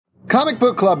Comic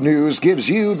Book Club News gives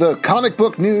you the comic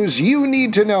book news you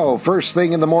need to know first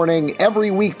thing in the morning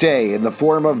every weekday in the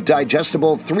form of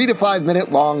digestible 3 to 5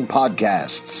 minute long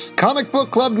podcasts. Comic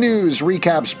Book Club News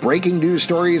recaps breaking news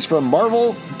stories from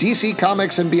Marvel, DC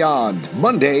Comics, and beyond,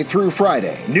 Monday through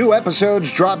Friday. New episodes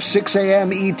drop 6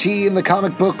 a.m. ET in the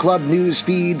Comic Book Club News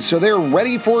feed, so they're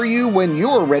ready for you when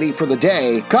you're ready for the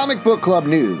day. Comic Book Club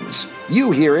News.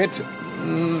 You hear it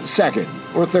second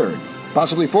or third,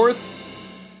 possibly fourth.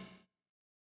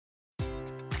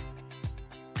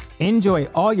 Enjoy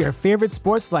all your favorite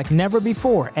sports like never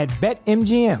before at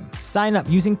BetMGM. Sign up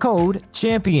using code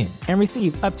CHAMPION and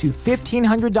receive up to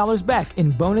 $1,500 back in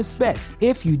bonus bets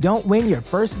if you don't win your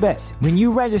first bet. When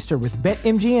you register with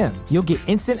BetMGM, you'll get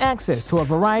instant access to a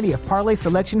variety of parlay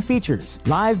selection features,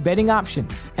 live betting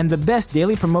options, and the best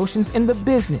daily promotions in the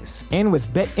business. And with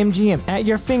BetMGM at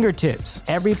your fingertips,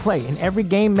 every play and every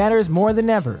game matters more than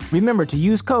ever. Remember to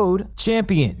use code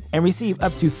CHAMPION and receive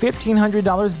up to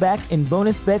 $1,500 back in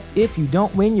bonus bets if you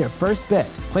don't win your first bet.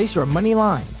 Place your money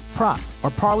line, prop, or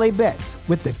parlay bets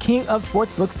with the king of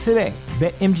sportsbooks today.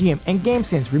 BetMGM and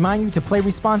GameSense remind you to play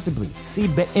responsibly. See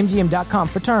BetMGM.com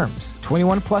for terms.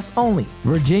 21 plus only.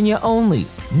 Virginia only.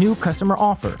 New customer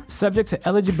offer. Subject to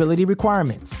eligibility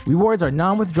requirements. Rewards are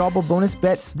non-withdrawable bonus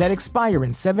bets that expire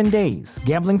in 7 days.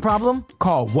 Gambling problem?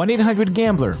 Call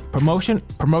 1-800-GAMBLER.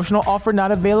 Promotional offer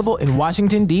not available in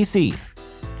Washington, D.C.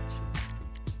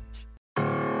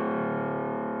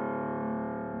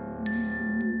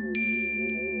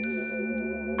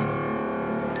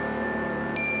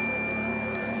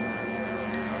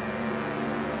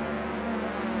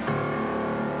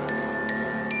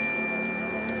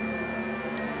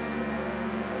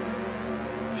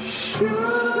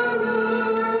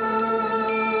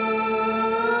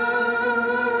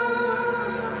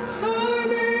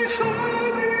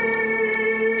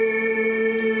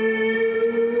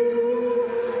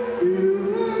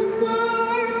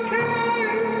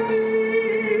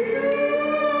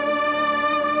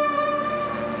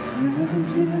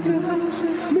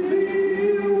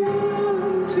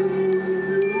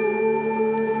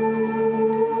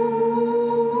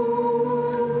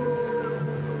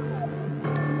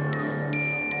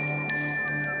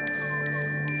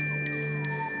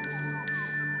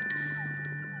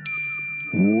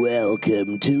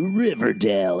 Welcome to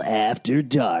Riverdale After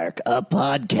Dark, a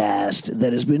podcast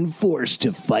that has been forced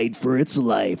to fight for its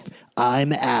life.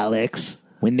 I'm Alex.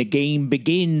 When the game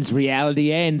begins,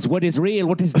 reality ends. What is real?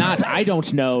 What is not? I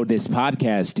don't know. This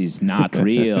podcast is not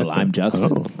real. I'm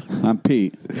Justin. I'm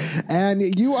Pete.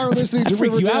 And you are listening to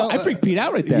freaked Riverdale. you out. I freaked Pete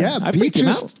out right there. Yeah, I Pete freaked him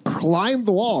just out. climbed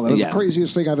the wall. That was the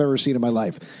craziest thing I've ever seen in my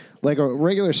life. Like a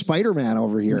regular Spider-Man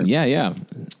over here. Yeah.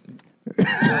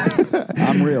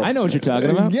 I'm real. I know what you're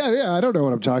talking about. Yeah, I don't know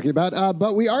what I'm talking about.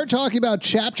 But we are talking about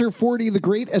Chapter 40, The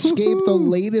Great Escape, the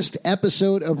latest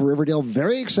episode of Riverdale.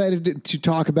 Very excited to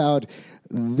talk about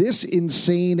this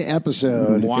insane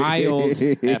episode. Wild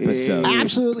episode.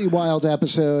 Absolutely wild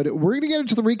episode. We're going to get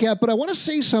into the recap, but I want to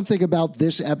say something about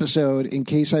this episode in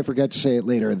case I forget to say it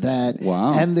later.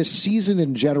 And this season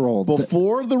in general.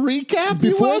 Before the recap?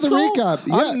 Before the recap.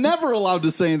 Yeah. I'm never allowed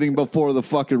to say anything before the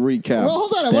fucking recap. Well,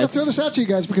 hold on. I want to throw this out to you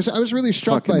guys because I was really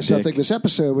struck by something this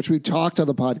episode, which we talked on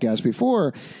the podcast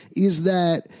before, is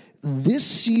that this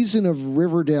season of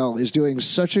Riverdale is doing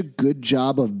such a good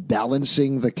job of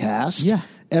balancing the cast. Yeah.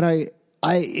 And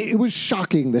it was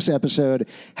shocking this episode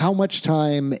how much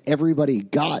time everybody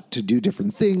got to do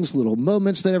different things, little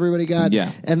moments that everybody got.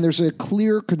 Yeah. And there's a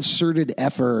clear concerted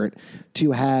effort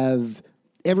to have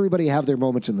everybody have their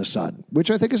moments in the sun,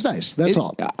 which I think is nice. That's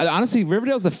all. Honestly,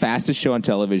 Riverdale's the fastest show on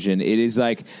television. It is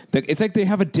like it's like they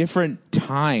have a different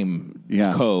time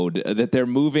code that they're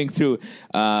moving through.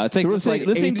 It's like there was like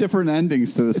listening 8 different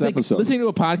endings to this episode. Listening to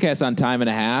a podcast on time and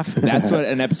a half. That's what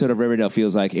an episode of Riverdale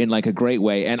feels like in like a great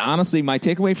way. And honestly, my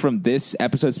takeaway from this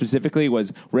episode specifically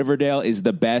was Riverdale is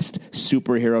the best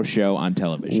superhero show on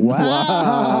television.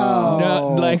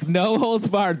 Wow. No holds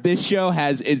barred. This show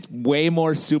has way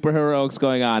more superheroics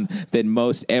going on than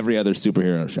most every other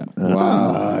superhero show.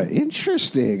 Wow.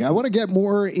 Interesting. I want to get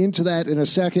more into that in a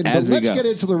second, but let's get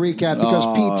into the recap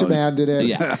because Pete demanded it.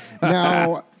 Yeah.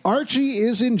 Now, Archie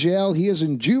is in jail. He is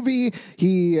in juvie.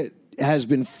 He has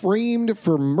been framed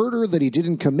for murder that he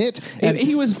didn't commit. And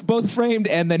he was both framed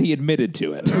and then he admitted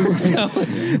to it,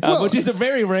 which is a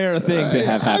very rare thing to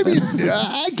have happen. I mean,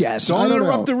 I guess. Don't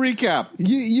interrupt the recap.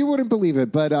 You wouldn't believe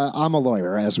it, but I'm a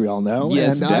lawyer, as we all know.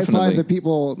 Yes, and definitely. I find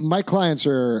that my clients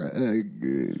are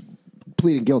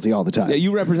pleading guilty all the time. Yeah,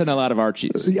 you represent a lot of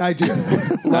Archies. Yeah, I do.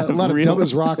 a lot of Real- dumb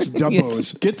as rocks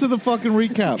dumbos. Get to the fucking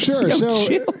recap. Sure.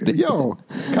 chill.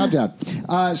 Calm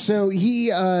down. So he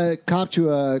copped to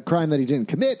a crime that he didn't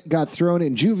commit, got thrown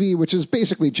in juvie, which is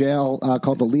basically jail,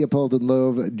 called the Leopold and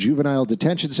Loeb Juvenile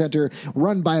Detention Center,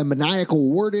 run by a maniacal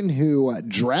warden who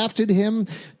drafted him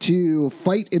to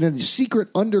fight in a secret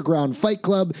underground fight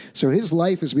club. So his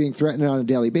life is being threatened on a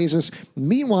daily basis.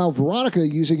 Meanwhile, Veronica,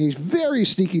 using a very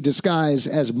sneaky disguise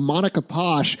as Monica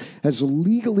Posh, has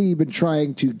legally been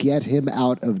trying to get him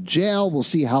out of jail. We'll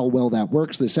see how well that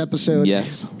works this episode.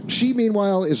 Yes. She,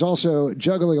 meanwhile, is also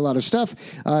juggling a lot of stuff.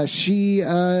 She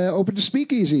opened a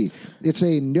speakeasy. It's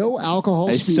a no-alcohol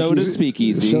speakeasy. soda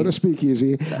speakeasy. Soda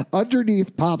speakeasy.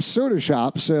 Underneath Pop's Soda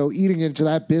Shop, so eating into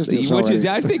that business Which is, already.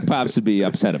 I think Pops would be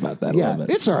upset about that a Yeah, little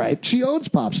bit. it's all right. She owns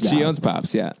Pop's now. She owns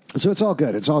Pops, yeah. So it's all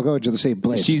good. It's all going to the same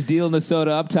place. She's dealing the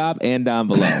soda up top and down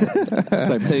below.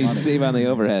 So you save on the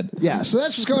overhead. Yeah, so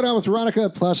that's what's going on with Veronica,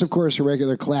 plus, of course, her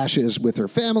regular clashes with her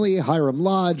family. Hiram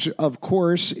Lodge, of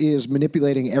course, is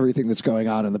manipulating everything that's going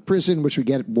on in the prison, which we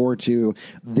get more to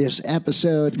this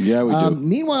episode. Yeah, we do.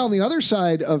 Meanwhile, on the other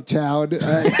side of town...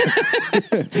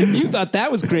 You thought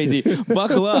that was crazy.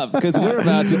 Buckle up, because we're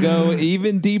about to go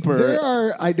even deeper. There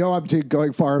are, I know I'm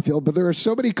going far afield, but there are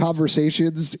so many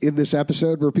conversations in this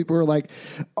episode where people are like,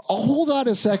 hold on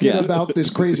a second Yeah. about this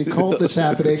crazy cult that's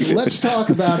happening. Let's talk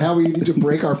about how we need to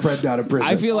break our friend out of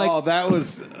prison. I feel like that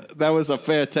was a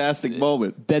fantastic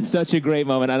moment. that's such a great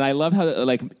moment, and I love how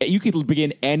like you could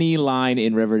begin any line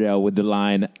in Riverdale with the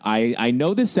line, I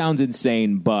know this sounds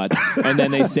insane, but, and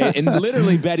then they say, and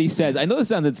literally Betty says, I know this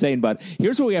sounds insane, but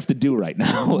here's what we have to do right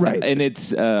now. Right. And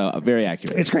it's very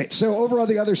accurate. It's great. So over on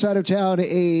the other side of town,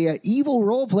 a evil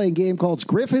role-playing game called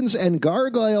Griffins and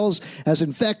Gargoyles has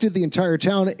infected the entire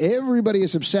town. Everybody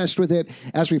is obsessed with it.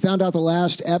 As we found out the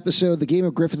last episode, the game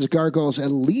of Griffins and Gargoyles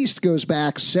at least goes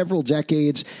back several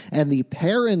decades, and the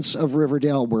parents of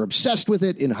Riverdale were obsessed with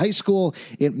it in high school.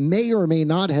 It may or may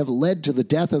not have led to the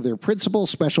death of their principal,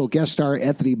 special guest star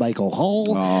Anthony Michael Hall.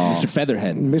 Mr.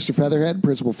 Featherhead. Mr. Featherhead,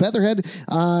 Principal Featherhead.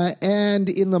 And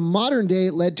in the modern day,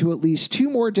 it led to at least 2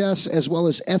 more deaths, as well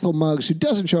as Ethel Muggs, who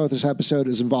doesn't show up this episode,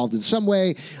 is involved in some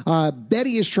way.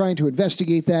 Betty is trying to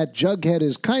investigate that. Jughead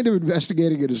is kind of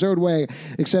investigating in his own way,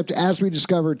 except as we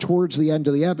discovered towards the end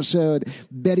of the episode,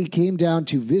 Betty came down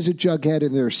to visit Jughead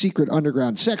in their secret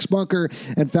underground sex bunker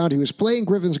and found he was playing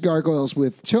Griffins Gargoyles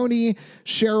with Tony,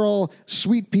 Cheryl,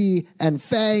 Sweet Pea, and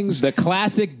Fangs. The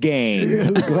classic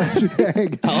gang.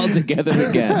 Gang. All together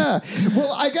again.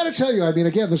 Well, I got to tell you, I mean,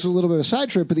 again, this is a little bit of a side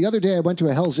trip, but the other day I went to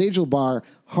a Hell's Angel bar,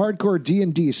 Hardcore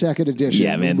D&D second edition.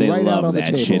 Yeah, man, they right love out on that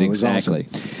the table. shit, It was exactly.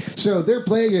 awesome. So they're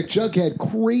playing it. Jughead,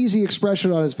 crazy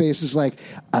expression on his face, is like,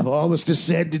 I've almost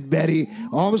ascended, Betty.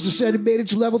 Almost ascended, made it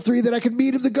to level 3, that I could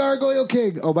meet him, the Gargoyle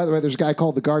King. Oh, by the way, there's a guy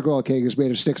called the Gargoyle King who's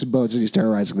made of sticks and bones, and he's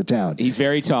terrorizing the town. He's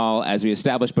very tall, as we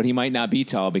established, but he might not be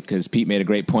tall because Pete made a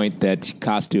great point that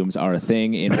costumes are a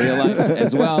thing in real life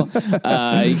as well.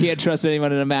 You can't trust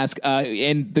anyone in a mask.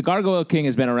 And the Gargoyle King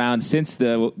has been around since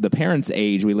the parents'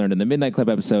 age, we learned in the Midnight Club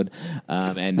episode.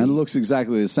 And it looks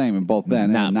exactly the same in both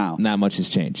then and now. Not much has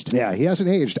changed. Yeah, he hasn't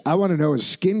aged. I want to know his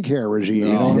skincare regime.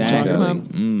 You know what I'm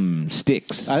talking about?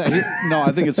 Sticks.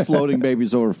 I think it's floating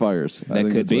babies over fires.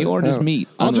 That could be, or just meat.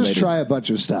 I'll just Unrelated. try a bunch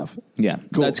of stuff. Yeah,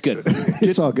 that's good.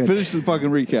 It's all good. Finish the fucking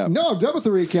recap. No, I'm done with the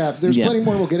recap. There's Yeah. plenty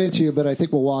more we'll get into, but I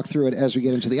think we'll walk through it as we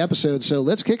get into the episode. So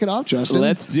let's kick it off, Justin.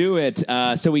 Let's do it.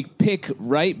 So we pick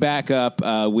right back up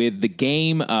with the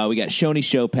game. We got Shoni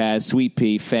Showpaz, Sweet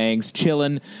Pea, Fangs,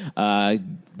 chillin'.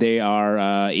 They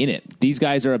are in it. These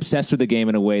guys are obsessed with the game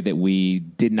in a way that we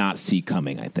did not see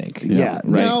coming, I think. Yeah.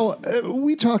 Right. Now,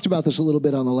 we talked about this a little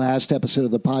bit on the last episode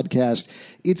of the podcast.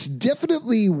 It's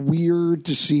definitely weird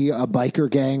to see a biker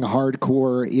gang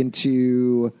hardcore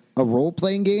into a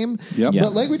role-playing game. Yep. Yeah.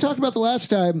 But like we talked about the last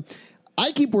time,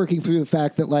 I keep working through the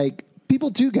fact that, like,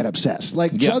 people do get obsessed.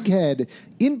 Like, Yeah. Jughead,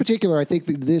 in particular, I think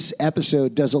that this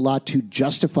episode does a lot to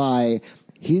justify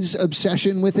his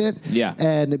obsession with it. Yeah.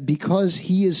 And because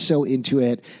he is so into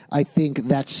it, I think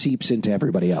that seeps into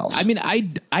everybody else. I mean,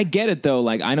 I get it, though.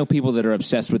 Like, I know people that are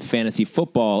obsessed with fantasy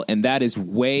football, and that is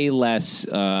way less,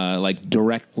 like,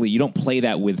 directly. You don't play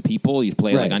that with people. You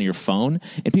play, Right. like, on your phone.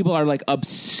 And people are, like,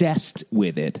 obsessed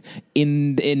with it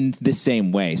in the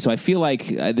same way. So I feel like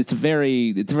it's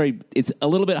a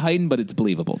little bit heightened, but it's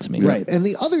believable to me. Right. And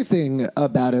the other thing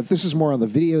about it, this is more on the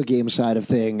video game side of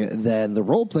thing than the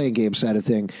role-playing game side of thing,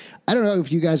 thing. I don't know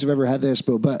if you guys have ever had this,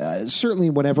 but certainly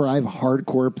whenever I've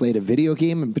hardcore played a video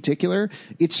game in particular,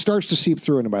 it starts to seep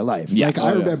through into my life. Yeah. Like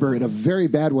I remember in a very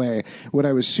bad way when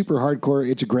I was super hardcore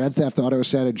into Grand Theft Auto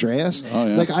San Andreas. Oh,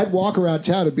 yeah. Like I'd walk around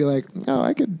town and be like, oh,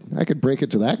 I could break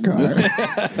into that car.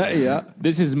 Yeah.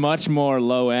 This is much more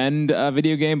low-end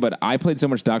video game, but I played so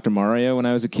much Dr. Mario when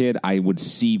I was a kid, I would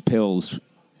see pills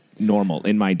normal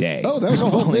in my day. Oh, that was a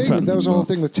whole thing. That was a whole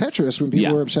thing with Tetris. When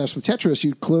people were obsessed with Tetris,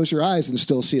 you'd close your eyes and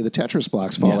still see the Tetris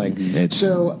blocks falling. Yeah,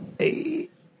 so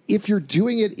if you're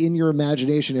doing it in your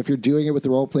imagination, if you're doing it with the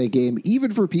role-play game,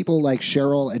 even for people like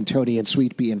Cheryl and Tony and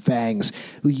Sweet Pea and Fangs,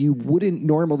 who you wouldn't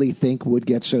normally think would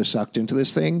get so sucked into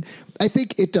this thing, I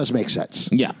think it does make sense.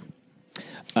 Yeah.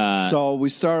 So we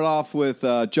start off with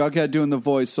Jughead doing the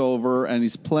voiceover, and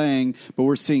he's playing, but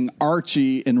we're seeing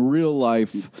Archie in real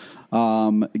life,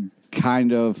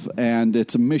 kind of, and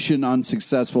it's a mission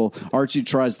unsuccessful. Archie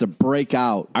tries to break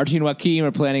out. Archie and Joaquin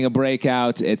are planning a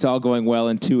breakout. It's all going well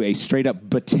until a straight-up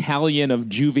battalion of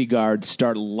juvie guards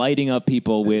start lighting up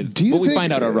people with what we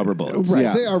find out are rubber bullets. Right,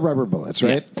 Yeah. they are rubber bullets,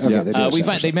 right? Yeah. Okay, Yeah. they do We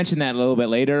establish they mentioned that a little bit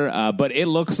later, but it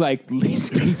looks like these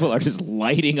people are just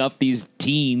lighting up these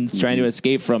teens trying to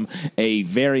escape from a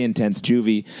very intense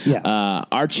juvie. Yeah.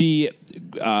 Archie,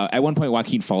 at one point,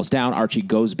 Joaquin falls down. Archie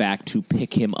goes back to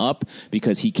pick him up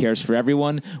because he cares for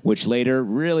everyone, which later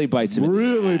really bites him.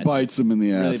 Really bites him in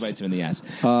the ass. Really bites him in the ass.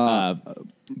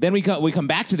 Then we come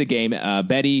back to the game.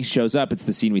 Betty shows up. It's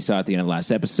the scene we saw at the end of the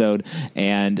last episode,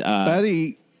 and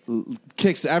Betty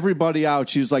kicks everybody out.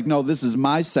 She was like, no, this is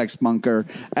my sex bunker.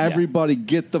 Everybody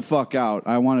get the fuck out.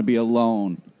 I want to be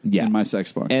alone in my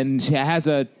sex bunker. And she has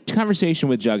a conversation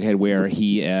with Jughead where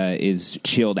he is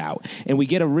chilled out. And we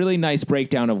get a really nice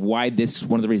breakdown of why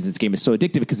one of the reasons this game is so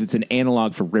addictive, because it's an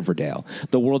analog for Riverdale.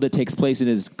 The world it takes place in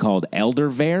is called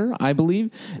Eldervale, I believe.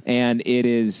 And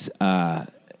it's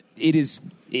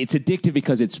addictive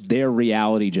because it's their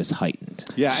reality just heightened.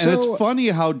 Yeah, and it's funny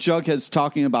how Jughead's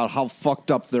talking about how fucked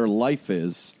up their life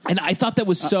is. And I thought that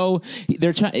was so.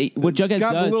 They're trying. What Jughead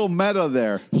Got does, a little meta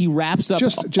there. he wraps up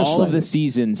Just all of slightly. the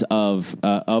seasons of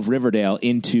Riverdale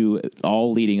into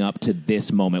all leading up to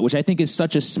this moment, which I think is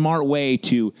such a smart way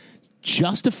to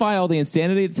justify all the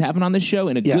insanity that's happened on this show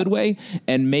in a good way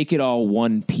and make it all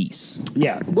one piece.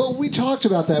 Yeah. Well, we talked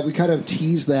about that. We kind of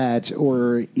teased that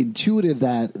or intuited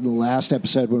that in the last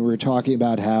episode when we were talking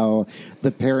about how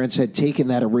the parents had taken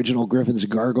that original Griffins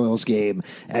and Gargoyles game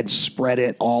and spread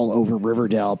it all over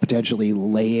Riverdale, potentially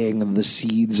laying the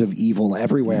seeds of evil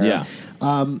everywhere. Yeah.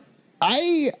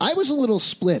 I was a little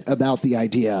split about the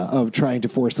idea of trying to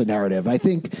force the narrative. I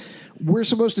think we're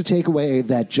supposed to take away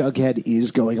that Jughead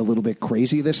is going a little bit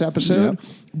crazy this episode,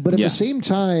 but at the same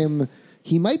time,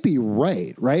 he might be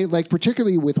right? Like,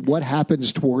 particularly with what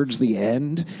happens towards the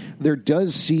end, there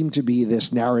does seem to be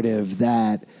this narrative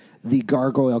that the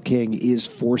Gargoyle King is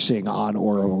forcing on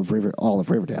all of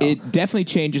Riverdale. It definitely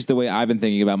changes the way I've been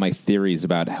thinking about my theories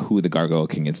about who the Gargoyle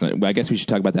King is. I guess we should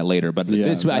talk about that later. But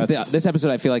this episode,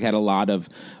 I feel like, had a lot of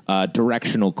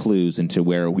directional clues into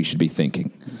where we should be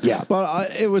thinking. Yeah.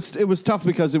 But it was tough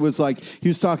because it was like he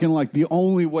was talking like the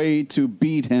only way to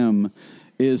beat him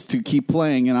is to keep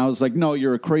playing, and I was like, no,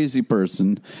 you're a crazy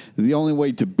person. The only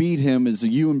way to beat him is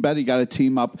you and Betty got to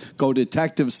team up, go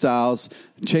detective styles,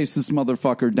 chase this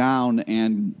motherfucker down,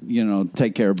 and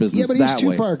take care of business. Yeah, but he's too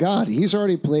way. far gone. He's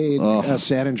already played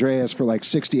San Andreas for like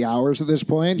 60 hours at this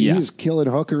point. Yeah. He's killing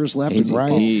hookers left and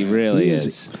right. He really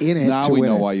is. In it. Now to we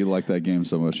win know it. why you like that game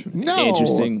so much. No,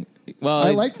 Interesting. Well, I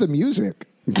like the music.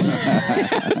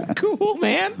 cool,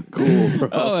 man. Cool, bro.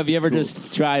 Oh, have you ever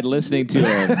just tried listening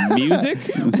to music?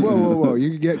 Whoa! You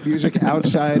can get music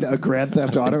outside a Grand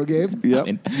Theft Auto game. Yep.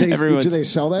 And Do they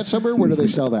sell that somewhere? Where do they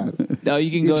sell that? No, you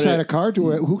can go Inside to a car.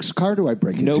 Whose car do I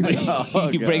break into? nobody.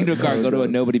 You break into a car, go to a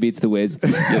Nobody Beats the Wiz.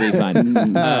 You'll be fine.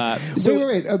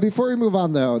 Wait. Before we move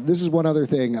on, though, this is one other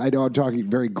thing. I know I'm talking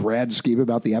very grand scheme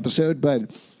about the episode,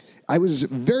 but I was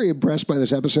very impressed by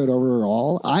this episode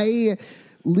overall.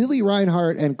 Lily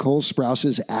Reinhart and Cole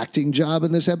Sprouse's acting job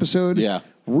in this episode,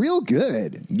 real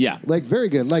good. Yeah. Like, very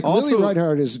good. Like, Also, Lily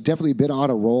Reinhart has definitely been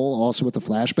on a roll also with the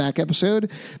flashback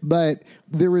episode, but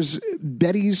there was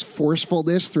Betty's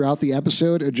forcefulness throughout the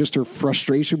episode and just her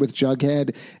frustration with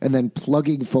Jughead and then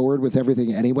plugging forward with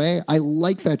everything anyway. I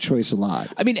like that choice a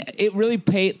lot. I mean, it really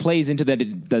plays into the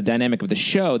dynamic of the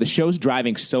show. The show's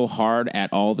driving so hard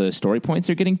at all the story points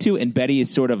they're getting to, and Betty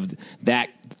is sort of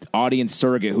that audience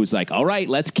surrogate who's like, all right,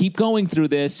 let's keep going through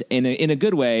this in a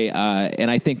good way. And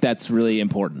I think that's really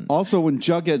important. Also, when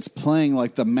Jughead's playing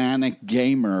like the manic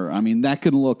gamer, I mean, that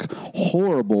can look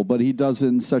horrible, but he does it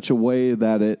in such a way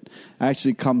that it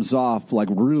actually comes off like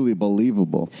really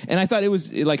believable. And I thought it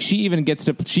was like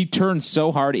she turns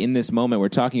so hard in this moment we're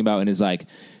talking about and is like,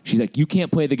 she's like, you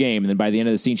can't play the game. And then by the end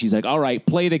of the scene, she's like, all right,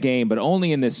 play the game, but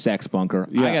only in this sex bunker.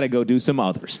 Yeah. I got to go do some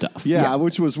other stuff. Yeah,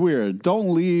 which was weird.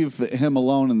 Don't leave him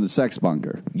alone in the sex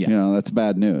bunker. Yeah. You know, that's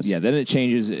bad news. Yeah, then it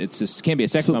changes. It can't be a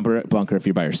sex bunker if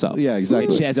you're by yourself. Yeah,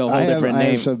 exactly. Which has a whole different I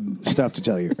name. have some stuff to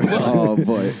tell you. Oh,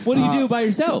 boy. What do you do by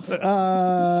yourself?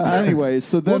 Anyway,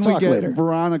 so then We'll we talk get later.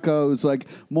 Veronica, who's like,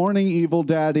 morning, evil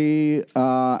daddy,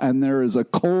 and there is a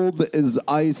cold as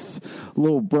ice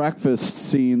little breakfast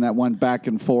scene that went back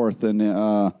and forth. And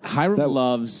Hiram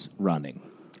loves running.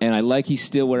 And I like he's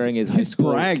still wearing his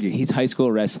bragging. high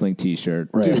school wrestling T-shirt.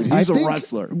 Right. Dude, he's I a think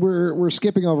wrestler. We're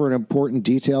skipping over an important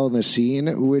detail in the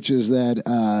scene, which is that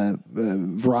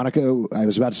Veronica, I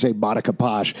was about to say Monica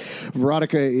Posh,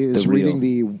 Veronica is reading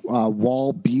the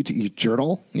Wall Beat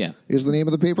Journal. Yeah. Is the name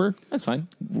of the paper. That's fine.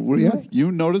 Yeah.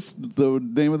 You noticed the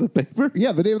name of the paper?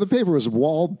 Yeah, the name of the paper was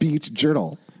Wall Beat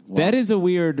Journal. That is a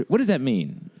weird. What does that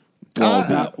mean?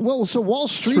 So Wall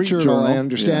Street Journal, I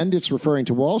understand it's referring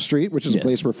to Wall Street, which is a Yes.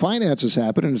 place where finances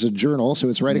happen, and it's a journal, so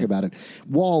it's writing about it.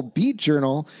 Wall Beat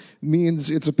Journal means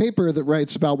it's a paper that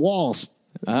writes about walls.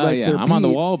 Yeah, I'm on the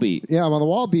Wall Beat. Yeah, I'm on the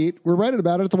Wall Beat. We're writing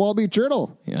about it at the Wall Beat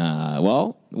Journal.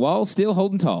 Wall's still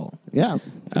holding tall. Yeah.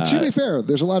 To be fair,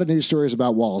 there's a lot of news stories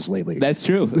about walls lately. That's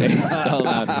true. It's all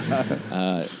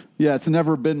about, Yeah, it's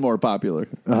never been more popular.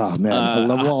 Oh, man. I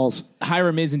love walls.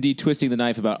 Hiram is indeed twisting the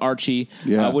knife about Archie,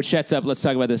 Yeah. which sets up, let's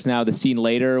talk about this now, the scene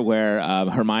later where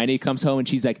Hermione comes home and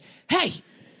she's like, hey,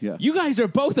 Yeah. you guys are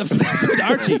both obsessed with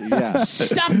Archie.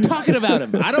 Stop talking about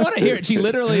him. I don't want to hear it. She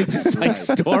literally just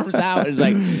storms out and is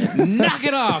like, knock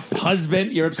it off,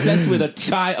 husband. You're obsessed with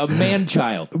a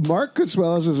man-child. Mark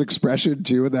Consuelos' expression,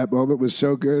 too, in that moment was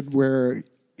so good where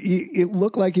it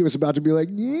looked like he was about to be like,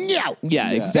 no.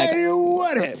 Yeah, exactly. I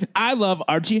want it. I love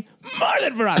Archie more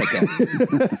than Veronica.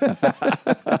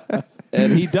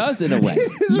 And he does in a way.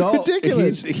 It's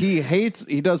ridiculous.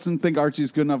 He doesn't think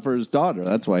Archie's good enough for his daughter.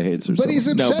 That's why he hates her so But he's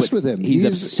much. obsessed with him. He's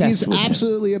obsessed with him.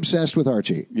 absolutely obsessed with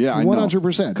Archie. Yeah, I know.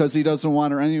 100%. Because he doesn't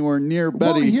want her anywhere near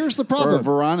Betty. Well, here's the problem. Or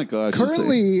Veronica, I should say.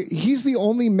 Currently, he's the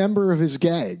only member of his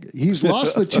gang. He's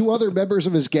lost the two other members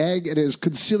of his gang and his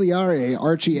consigliere,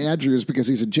 Archie Andrews, because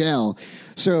he's in jail.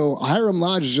 So Hiram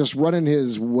Lodge is just running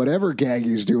his whatever gang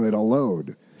he's doing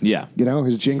alone. Yeah. You know,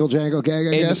 his jingle jangle gang,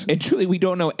 I guess. And truly, we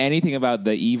don't know anything about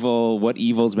the evil, what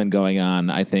evil's been going on.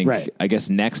 I think, Right. I guess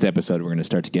next episode, we're going to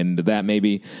start to get into that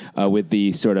maybe with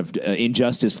the sort of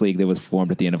Injustice League that was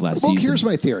formed at the end of last Well, season. here's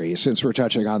my theory, since we're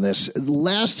touching on this.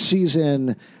 Last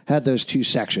season had those two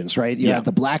sections, right? You had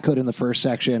the Black Hood in the first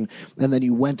section, and then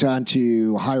you went on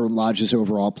to Hiram Lodge's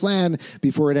overall plan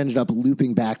before it ended up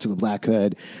looping back to the Black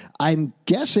Hood. I'm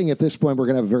guessing at this point we're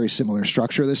going to have a very similar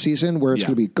structure this season, where it's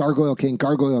going to be Gargoyle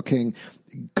King,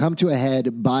 come to a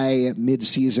head by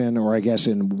mid-season, or I guess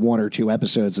in one or two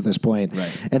episodes at this point.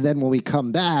 Right. And then when we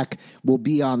come back, we'll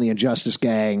be on the Injustice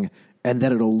Gang, and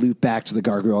then it'll loop back to the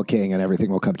Gargoyle King, and everything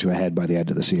will come to a head by the end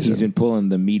of the season. He's been pulling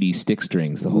the meaty stick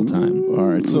strings the whole time. All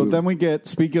right. So then we get,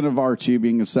 speaking of Archie,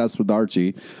 being obsessed with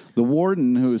Archie, the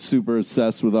warden, who is super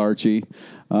obsessed with Archie,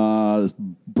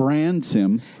 brands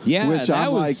him. Yeah, which that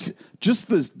I'm was- like, just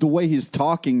the way he's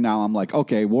talking now, I'm like,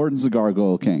 okay, Warden's the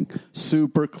Gargoyle King.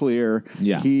 Super clear.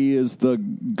 Yeah. He is the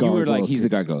Gargoyle You were like, he's the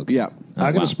Gargoyle King. Yeah.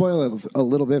 I'm going wow. to spoil it a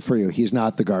little bit for you. He's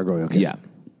not the Gargoyle King. Yeah.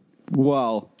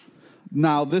 Well,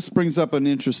 now this brings up an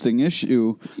interesting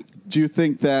issue. Do you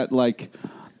think that, like,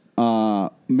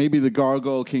 maybe the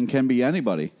Gargoyle King can be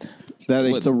anybody? That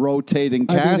it's a rotating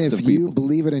I cast mean, if of you people.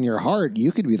 believe it in your heart,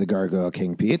 you could be the Gargoyle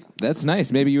King, Pete. That's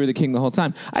nice. Maybe you were the king the whole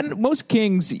time. Most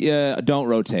kings don't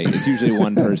rotate. It's usually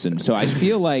one person. So I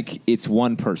feel like it's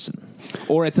one person.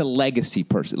 Or it's a legacy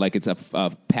person. Like it's a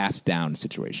passed down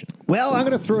situation. Well, I'm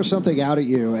going to throw something out at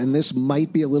you, and this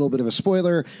might be a little bit of a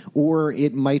spoiler, or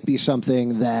it might be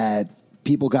something that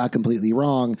people got completely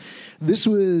wrong. This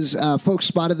was, folks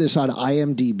spotted this on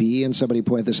IMDb, and somebody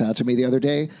pointed this out to me the other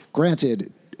day.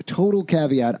 Granted, total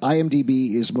caveat,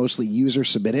 IMDb is mostly user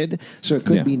submitted, so it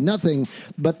could be nothing,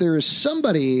 but there is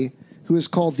somebody who is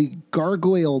called the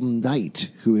Gargoyle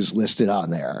Knight who is listed on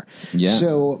there. Yeah.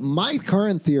 So my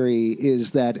current theory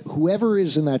is that whoever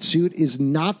is in that suit is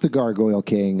not the Gargoyle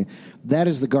King. That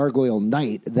is the Gargoyle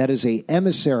Knight. That is a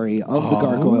emissary of the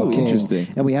Gargoyle King. interesting.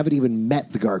 And we haven't even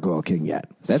met the Gargoyle King yet.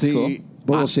 That's cool.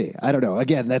 But we'll see. I don't know.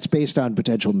 Again, that's based on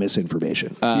potential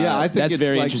misinformation. Yeah, I think that's it's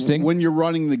very like interesting. when you're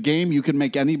running the game, you can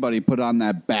make anybody put on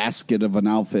that basket of an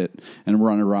outfit and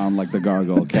run around like the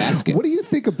Gargoyle King. Basket. What do you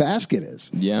think a basket is?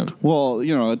 Yeah. Well,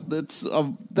 you know, it's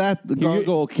the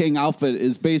Gargoyle King outfit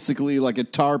is basically like a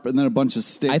tarp and then a bunch of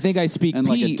sticks. I think I speak and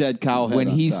like a Pete dead cow head when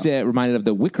on he top. said reminded of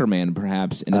the Wicker Man,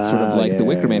 perhaps, and it's sort of like the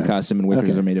Wicker Man costume, and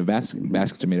wickers are made of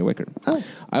baskets are made of wicker. Oh.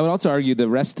 I would also argue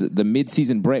the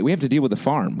mid-season break. We have to deal with the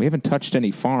farm. We haven't touched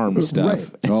any farm stuff.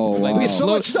 Right. Oh, Like, wow. we had So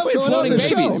much stuff we had going on in floating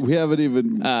the babies. show. We haven't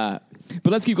even.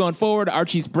 But let's keep going forward.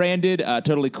 Archie's branded,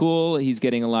 totally cool. He's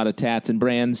getting a lot of tats and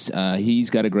brands. He's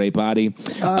got a great body.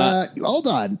 Hold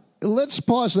on. Let's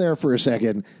pause there for a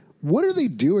second. What are they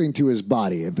doing to his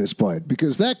body at this point?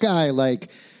 Because that guy,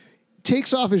 like,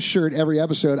 takes off his shirt every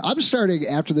episode. I'm starting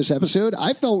after this episode.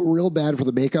 I felt real bad for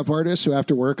the makeup artists who have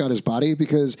to work on his body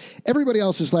because everybody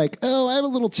else is like, oh, I have a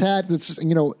little tat that's,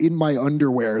 in my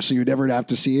underwear, so you never have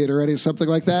to see it or something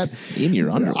like that. In your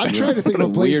underwear. I'm trying to think of What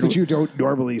a place weird- that you don't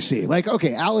normally see. Like,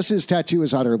 okay, Alice's tattoo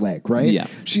is on her leg, right? Yeah.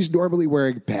 She's normally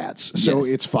wearing pants, so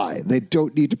Yes. it's fine. They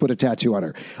don't need to put a tattoo on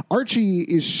her. Archie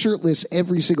is shirtless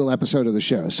every single episode of the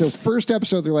show. So first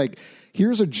episode, they're like,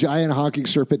 here's a giant honking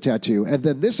serpent tattoo. And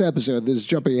then this episode, this is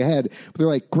jumping ahead, they're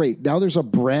like, great, now there's a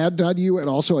brand on you and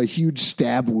also a huge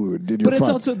stab wound in your But it's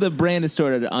front. also the brand is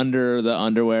sort of under the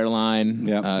underwear line.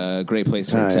 Yep. Great place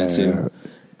for a tattoo.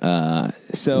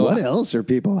 So What else are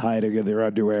people hiding in their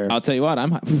underwear? I'll tell you what,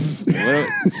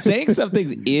 saying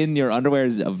something's in your underwear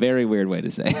is a very weird way to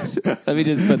say it. Let me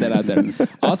just put that out there.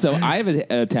 Also, I have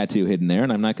a tattoo hidden there,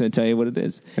 and I'm not going to tell you what it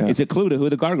is. It's a clue to who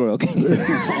the Gargoyle King is.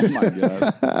 Oh my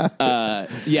god!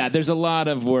 Yeah, there's a lot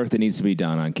of work that needs to be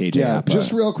done on KJ. Yeah, Apa.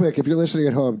 just real quick, if you're listening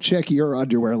at home, check your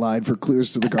underwear line for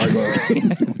clues to the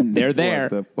Gargoyle. They're there.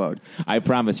 What the fuck? I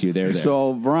promise you, they're there.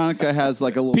 So Veronica has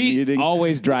like a little Pete meeting.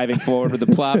 always driving forward with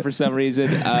the plot for some reason.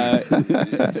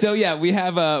 So yeah, we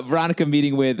have Veronica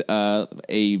meeting with a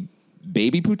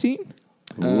baby poutine.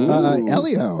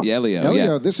 Elio. Yeah, Elio,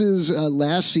 yeah. This is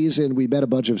last season. We met a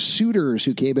bunch of suitors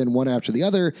who came in one after the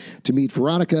other to meet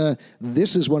Veronica.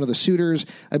 This is one of the suitors.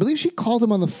 I believe she called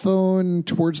him on the phone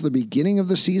towards the beginning of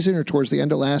the season or towards the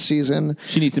end of last season.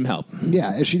 She needs some help.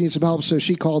 Yeah, she needs some help, so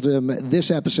she called him this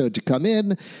episode to come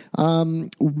in.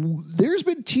 There's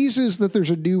been teases that there's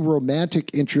a new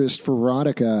romantic interest for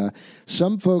Veronica.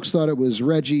 Some folks thought it was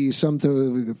Reggie. Some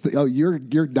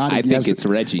you're not. I think it's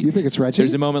Reggie. You think it's Reggie?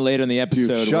 There's a moment later in the episode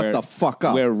shut where, the fuck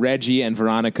up. where Reggie and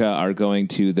Veronica are going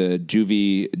to the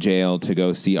juvie jail to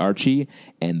go see Archie,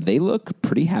 and they look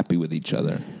pretty happy with each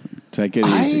other. Take it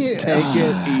easy. Take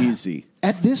it easy.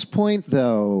 At this point,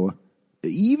 though,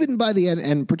 even by the end,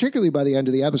 and particularly by the end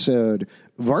of the episode,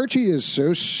 Varchi is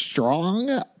so strong.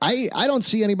 I don't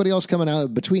see anybody else coming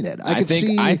out between it. I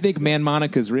think Man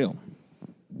Monica's real.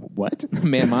 What?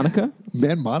 Man Monica?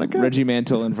 Man Monica? Reggie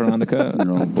Mantle and Veronica.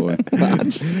 Oh boy.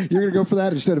 You're going to go for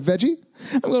that instead of Veggie?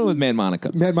 I'm going with Man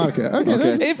Monica. Man Monica. Okay.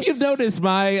 that's- If you've noticed,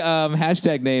 my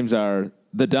hashtag names are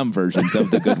the dumb versions of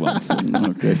the good ones.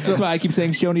 Okay. That's why I keep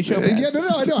saying Shoni Showpass. Yeah, no,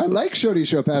 I know. I like Shoni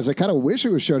Showpass. I kind of wish it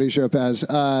was Shoni Showpass.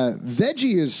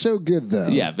 Veggie is so good, though.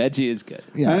 Yeah, veggie is good.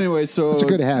 Yeah. Anyway, so It's a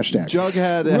good hashtag.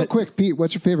 Jughead. Real quick, Pete,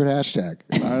 what's your favorite hashtag?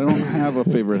 I don't have a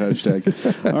favorite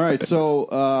hashtag. All right, so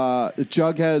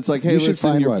Jughead, it's like, hey, You should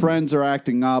listen, find your one. friends are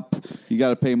acting up. You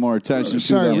got to pay more attention to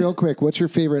Sorry, them. real quick. What's your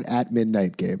favorite at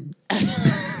midnight game?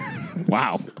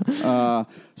 Wow.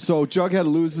 So Jughead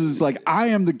loses, like, I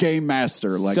am the game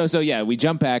master. Like, So yeah, we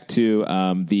jump back to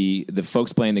the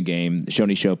folks playing the game: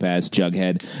 Shoni Showpass,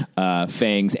 Jughead,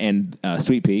 Fangs, and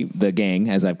Sweet Pea, the gang,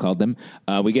 as I've called them.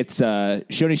 We get Shoni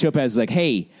Showpass is like,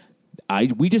 hey.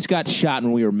 We just got shot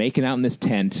when we were making out in this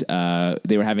tent.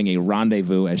 They were having a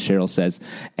rendezvous, as Cheryl says.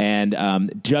 And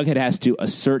Jughead has to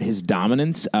assert his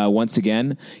dominance once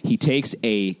again. He takes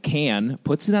a can,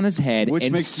 puts it on his head, which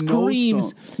and makes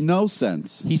screams. no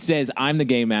sense. He says, I'm the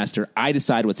game master. I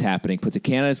decide what's happening. Puts a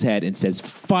can on his head and says,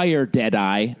 fire,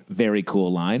 Deadeye. Very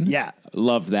cool line. Yeah.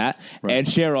 Loved that. Right. And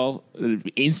Cheryl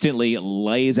instantly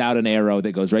lays out an arrow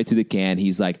that goes right through the can.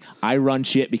 He's like, I run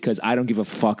shit because I don't give a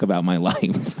fuck about my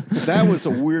life. That was a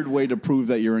weird way to prove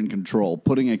that you're in control,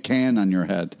 putting a can on your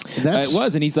head. That's It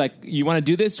was. And he's like, you want to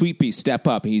do this? Sweet Pea, step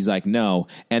up. He's like, no.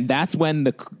 And that's when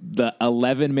the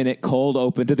 11-minute cold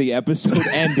open to the episode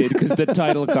ended because the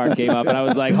title card came up. And I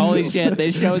was like, holy shit,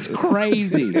 this show's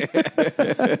crazy.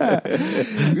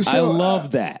 I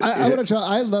love that. I want to tell.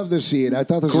 I love this scene. I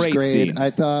thought this was Great great. scene. I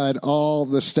thought all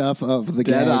the stuff of the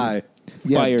gang, Deadeye.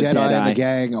 yeah, Fire, Deadeye and Deadeye. the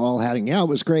gang all hanging out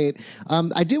was great.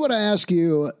 I did want to ask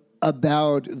you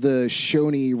about the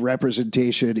Shoni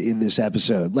representation in this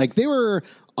episode. Like, they were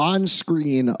on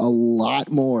screen a lot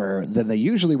more than they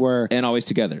usually were. And always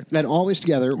together.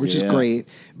 Which is great.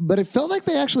 But it felt like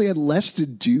they actually had less to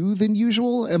do than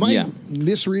usual. Am I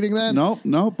misreading that?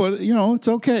 No, but it's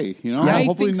okay.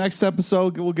 Hopefully next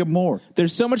episode we'll get more.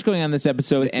 There's so much going on in this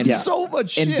episode, and so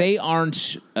much shit. And they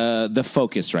aren't the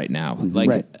focus right now.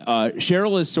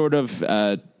 Cheryl is sort of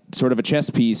a chess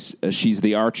piece. She's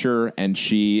the archer, and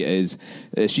she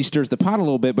stirs the pot a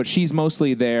little bit, but she's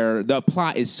mostly there. The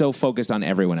plot is so focused on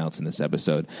everyone else in this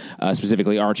episode,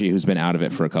 specifically Archie, who's been out of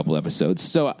it for a couple episodes.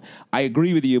 So I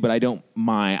agree with you, but I don't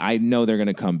mind. I know they're going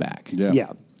to come back. Yeah.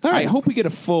 All right. I hope we get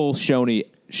a full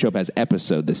Showpass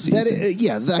episode this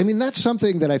season. That's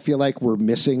something that I feel like we're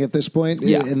missing at this point.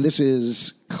 Yeah. And this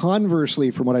is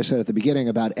conversely from what I said at the beginning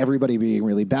about everybody being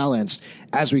really balanced.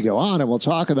 As we go on, and we'll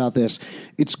talk about this,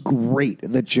 it's great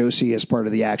that Josie is part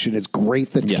of the action. It's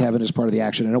great that Kevin is part of the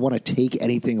action. I don't want to take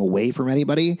anything away from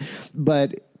anybody,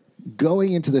 but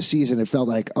going into the season, it felt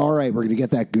like, all right, we're going to get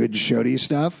that good Shody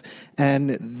stuff,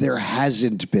 and there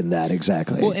hasn't been that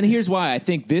exactly. Well, and here's why. I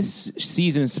think this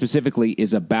season specifically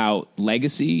is about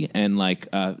legacy and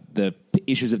the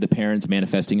issues of the parents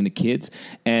manifesting in the kids,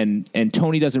 and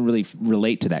Tony doesn't really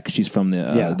relate to that because she's from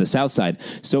the South Side.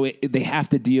 So they have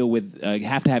to deal with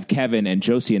have to have Kevin and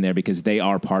Josie in there because they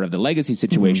are part of the legacy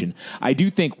situation. Mm-hmm. I do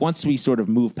think once we sort of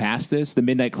move past this, the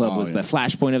Midnight Club was the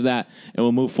flashpoint of that, and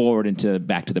we'll move forward into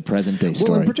back to the present day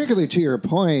story. Well, and particularly to your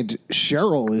point,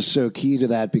 Cheryl is so key to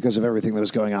that because of everything that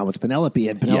was going on with Penelope,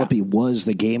 and Penelope was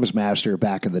the games master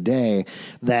back in the day.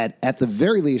 That at the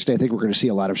very least, I think we're going to see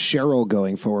a lot of Cheryl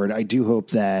going forward. I do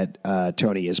hope that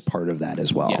Tony is part of that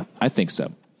as well. Yeah, I think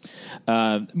so.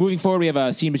 Moving forward, we have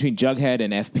a scene between Jughead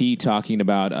and FP talking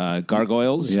about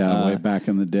gargoyles. Yeah, way back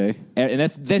in the day. And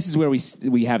this is where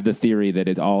we have the theory that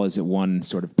it all is at one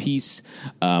sort of piece,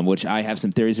 which I have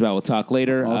some theories about. We'll talk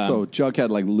later. Also, Jughead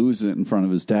losing it in front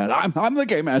of his dad. I'm the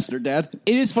game master, Dad.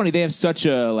 It is funny. They have such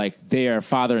a they are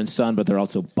father and son, but they're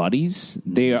also buddies.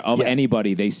 They are of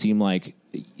anybody. They seem like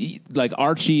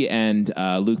Archie and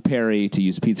Luke Perry, to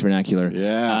use Pete's vernacular.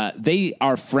 Yeah, they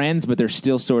are friends, but they're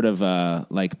still sort of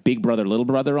like big brother, little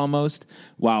brother almost.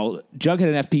 While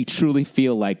Jughead and FP truly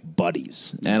feel like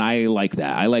buddies, and I like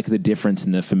that. I like the difference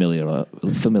in the familial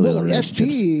relationships.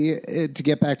 FP, to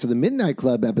get back to the Midnight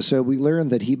Club episode, we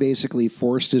learned that he basically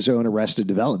forced his own Arrested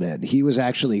Development. He was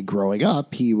actually growing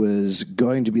up. He was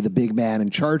going to be the big man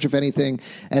in charge of anything,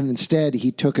 and instead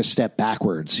he took a step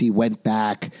backwards. He went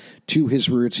back to his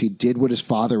roots. He did what his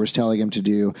father was telling him to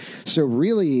do. So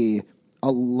really,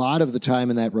 a lot of the time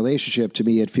in that relationship, to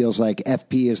me, it feels like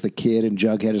FP is the kid and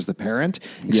Jughead is the parent.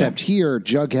 Except here,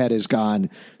 Jughead has gone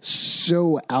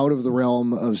so out of the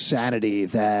realm of sanity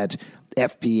that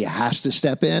FP has to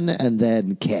step in and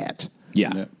then can't.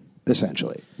 Yeah.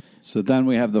 Essentially. So then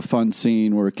we have the fun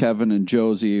scene where Kevin and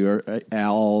Josie are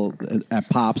all at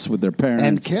Pops with their parents.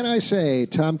 And can I say,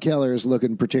 Tom Keller is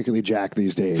looking particularly jacked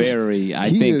these days. Very.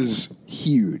 He is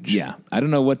huge. Yeah. I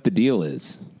don't know what the deal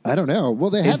is. I don't know.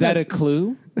 Well, they have Is that a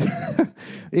clue?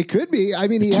 It could be. I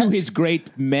mean, to his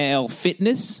great male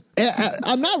fitness.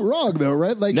 I'm not wrong, though,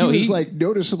 right? Like, he was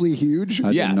noticeably huge.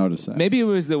 I didn't notice that. Maybe it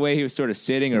was the way he was sort of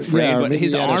sitting or framed, but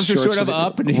his arms were sort of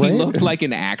up, and he looked like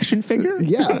an action figure.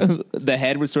 Yeah. The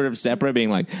head was sort of separate, being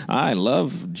like, I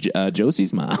love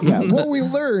Josie's mom. Yeah. Well, we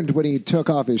learned when he took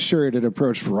off his shirt and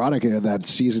approached Veronica in that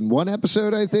season 1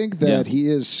 episode, I think, that he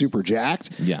is super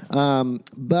jacked. Yeah.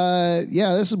 But,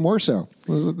 yeah, this is more so.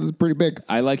 This is pretty big.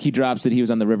 I like he drops that he was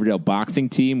on the Riverdale boxing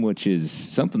team, which is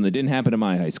something that didn't happen in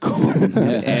my high school.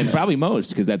 And probably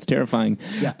most, because that's terrifying.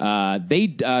 Yeah.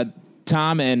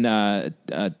 Tom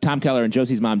Keller and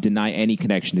Josie's mom deny any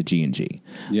connection to G&G,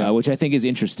 which I think is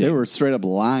interesting. They were straight up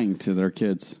lying to their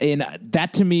kids. And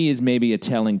that to me is maybe a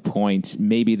telling point.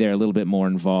 Maybe they're a little bit more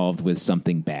involved with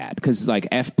something bad. Because like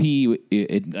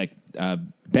FP,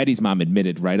 Betty's mom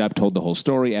admitted right up, told the whole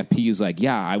story. FP was like,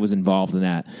 yeah, I was involved in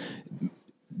that.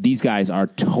 These guys are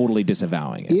totally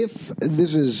disavowing it. If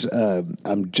this is,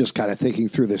 I'm just kind of thinking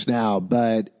through this now,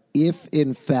 but if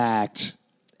in fact,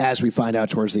 as we find out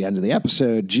towards the end of the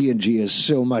episode, G&G is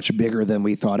so much bigger than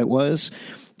we thought it was.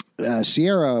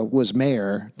 Sierra was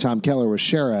mayor, Tom Keller was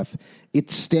sheriff.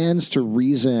 It stands to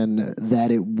reason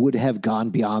that it would have gone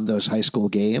beyond those high school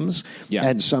games,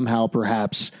 and somehow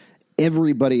perhaps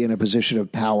everybody in a position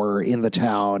of power in the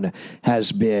town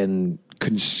has been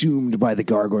consumed by the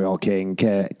Gargoyle King,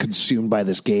 consumed by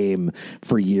this game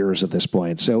for years at this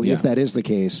point. So if that is the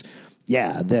case,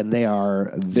 then they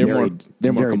are very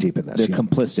deep in this. They're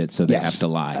complicit, so they have to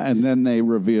lie. And then they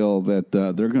reveal that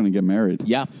they're going to get married.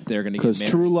 Yeah, they're going to get married. Because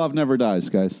true love never dies,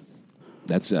 guys.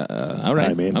 That's all right.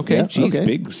 I mean, okay,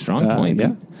 big, strong point.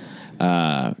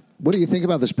 What do you think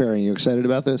about this pairing? You excited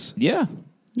about this? Yeah.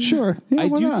 Sure. I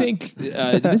why do not? think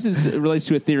this relates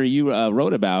to a theory you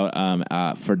wrote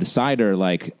about for Decider,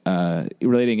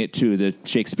 relating it to the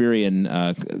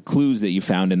Shakespearean clues that you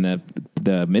found in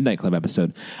the Midnight Club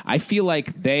episode. I feel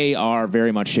like they are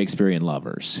very much Shakespearean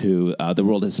lovers who the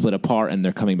world has split apart and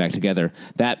they're coming back together.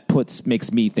 That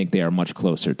makes me think they are much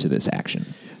closer to this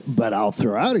action. But I'll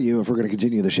throw out at you, if we're going to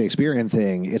continue the Shakespearean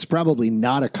thing, it's probably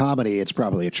not a comedy. It's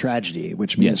probably a tragedy,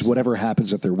 which means whatever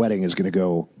happens at their wedding is going to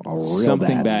go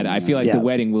something bad. I feel like Yeah. the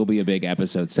wedding will be a big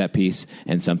episode set piece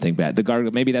and something bad.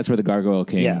 Maybe that's where the Gargoyle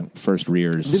King first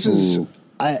rears. This is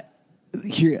I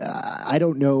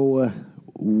don't know.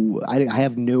 I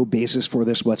have no basis for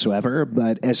this whatsoever.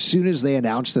 But as soon as they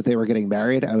announced that they were getting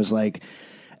married, I was like,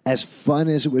 as fun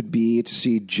as it would be to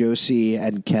see Josie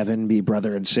and Kevin be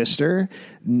brother and sister,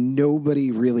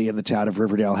 nobody really in the town of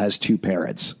Riverdale has two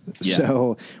parents. Yeah.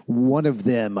 So one of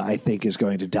them, I think, is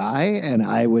going to die, and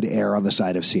I would err on the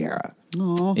side of Sierra.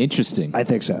 Interesting. I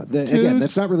think so. Again,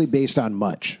 that's not really based on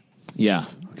much. Yeah.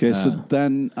 Okay, so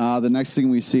then the next thing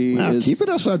we see is keeping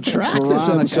us on track this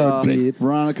episode, Pete.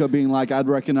 Veronica being like, I'd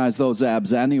recognize those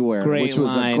abs anywhere, Great which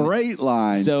was line. a great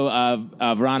line. So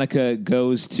Veronica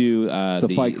goes to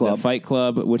The Fight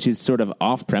Club. which is sort of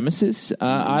off premises.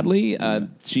 Oddly,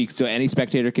 so any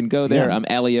spectator can go there. Yeah.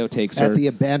 Elio takes her At the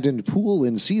abandoned pool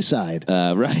in Seaside.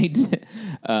 right.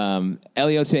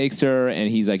 Elio takes her, and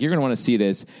he's like, "You're going to want to see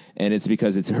this," and it's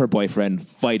because it's her boyfriend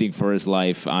fighting for his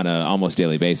life on a almost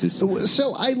daily basis.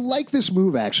 So I like this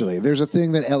move, actually. There's a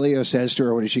thing that Elio says to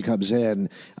her when she comes in,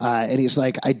 and he's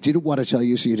like, I didn't want to tell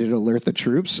you so you didn't alert the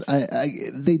troops.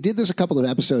 They did this a couple of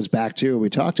episodes back, too, and we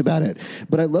talked about it.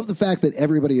 But I love the fact that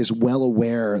everybody is well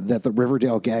aware that the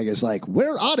Riverdale gang is like,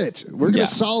 we're on it. We're going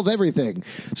to solve everything.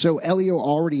 So Elio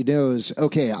already knows,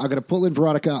 okay, I'm going to pull in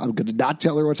Veronica. I'm going to not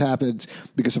tell her what's happened,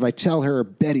 because if I tell her,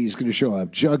 Betty's going to show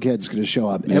up, Jughead's going to show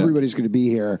up, everybody's going to be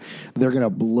here. They're going to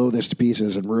blow this to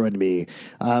pieces and ruin me.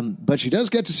 But she does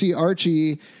get to see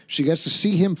Archie. She gets to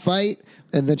see him fight,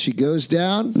 and then she goes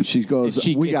down. And she goes,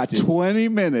 we got 20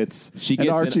 minutes. She and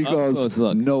gets Archie an up-close goes,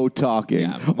 look. no talking.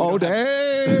 Yeah, oh, He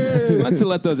damn. wants to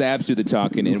let those abs do the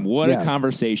talking, and what a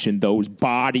conversation those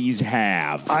bodies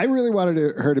have. I really wanted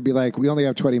her to be like, we only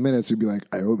have 20 minutes. She'd be like,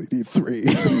 I only need 3.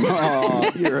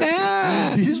 Oh,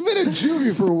 He's been in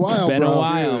juvie for a while, It's been bro. a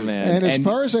while, man. And as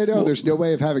far as I know, there's no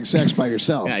way of having sex by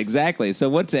yourself. Yeah, exactly. So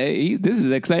this is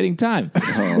an exciting time.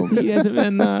 He hasn't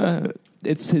been.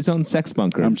 It's his own sex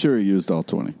bunker. I'm sure he used all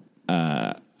 20.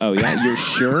 Oh yeah, you're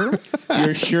sure?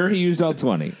 You're sure he used all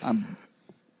 20?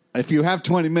 If you have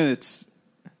 20 minutes,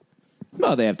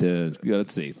 Well, they have to.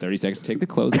 Let's see, 30 seconds to take the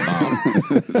clothes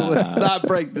off. let's not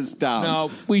break this down.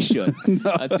 No, we should.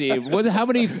 Let's see. How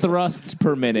many thrusts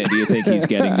per minute do you think he's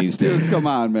getting these days? Dude, come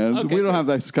on, man. Okay. We don't have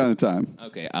that kind of time.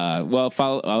 Okay. Well,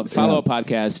 follow a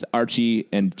podcast, Archie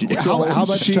and. How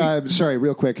much time? Sorry,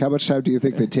 real quick. How much time do you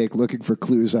think they take looking for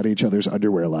clues on each other's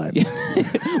underwear line?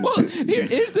 Well,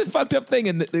 here's the fucked up thing.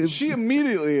 And She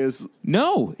immediately is.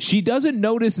 no, she doesn't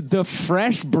notice the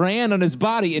fresh brand on his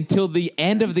body until the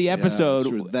end of the episode. That's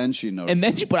true. Then she noticed. And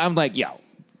then I'm like, yo,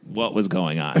 what was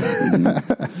going on?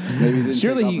 Maybe he didn't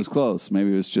Surely take off he- his clothes.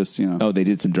 Maybe it was just, Oh, they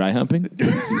did some dry humping?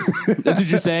 That's what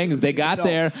you're saying, is they got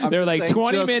there. I'm They were just like, saying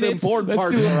 20 just the minutes. important Let's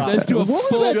parts do, are on. let's do a What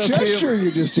was full that gesture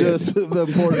you just did? Just the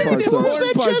important parts What was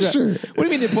are. that gesture? What do you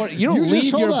mean the important? You don't You just-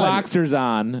 leave your hold on. boxers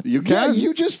on. You Yeah, can.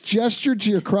 you just gestured to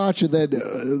your crotch and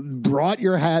then brought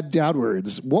your hand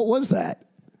downwards. What was that?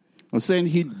 I'm saying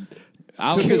he.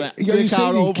 I'll Took explain- his- Are you Dick saying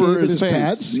out he over came in his his pants.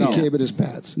 pads? No. He came in his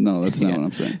pads. No, that's not Yeah. what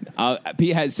I'm saying.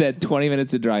 Pete had said 20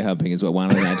 minutes of dry humping is what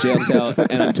went on in that jail cell,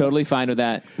 and I'm totally fine with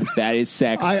that. That is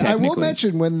sex, I will technically.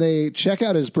 mention when they check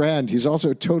out his brand, he's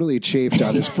also totally chafed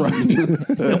on his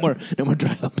front. No more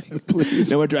dry humping.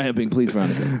 Please. No more dry humping, please,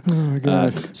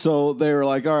 Veronica. So they're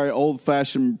like, all right, old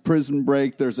fashioned prison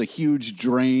break. There's a huge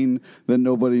drain that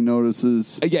nobody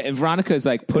notices. Yeah, and Veronica is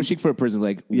like pushing for a prison.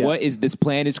 Like, Yeah. what is this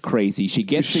plan? Is crazy. She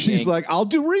gets the She's gang- like, I'll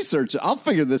do research. I'll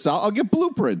figure this out. I'll get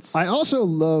blueprints. I also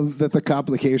love that the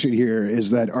complication here is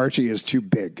that Archie is too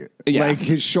big. Yeah. Like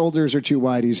his shoulders are too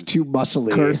wide. He's too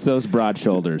muscly. curse those broad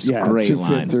shoulders. Yeah, Great to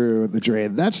line. fit through the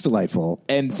drain. That's delightful.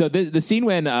 And so the scene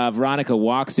when Veronica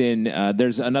walks in,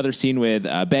 there's another scene with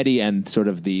Betty and sort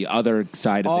of the other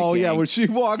side of the Oh, gang yeah, when she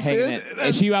walks hanging in, it.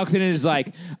 And she walks in and is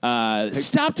like,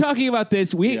 stop talking about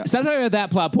this. Stop talking about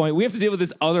that plot point. We have to deal with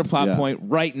this other plot Yeah. point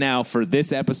right now for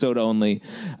this episode only,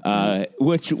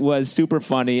 which was super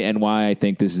funny and why I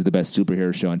think this is the best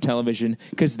superhero show on television,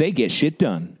 because they get shit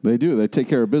done. They do. They take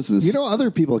care of business. You know, other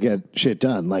people get shit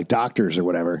done, like doctors or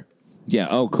whatever. Yeah.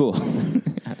 Oh, cool.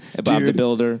 Bob the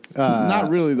Builder. Not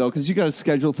really, though, because you got to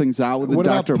schedule things out with the What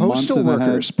about doctor months postal in ahead.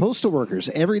 workers? Postal workers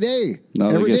every day. No,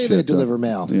 they every get day they shit done. deliver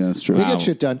mail. Yeah, that's true. They Wow. get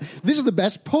shit done. This is the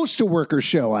best postal worker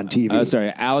show on TV.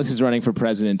 Sorry, Alex is running for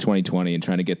president in 2020 and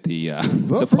trying to get the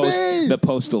for me! the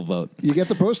postal vote. You get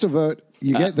the postal vote.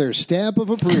 You get their stamp of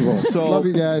approval. Love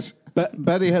you guys.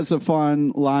 Betty has a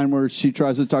fun line where she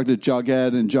tries to talk to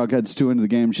Jughead, and Jughead's too into the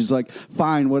game. She's like,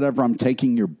 "Fine, whatever. I'm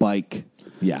taking your bike."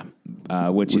 Yeah,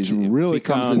 which really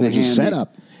comes in There's a handy.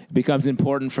 setup. becomes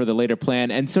important for the later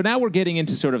plan. And so now we're getting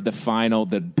into sort of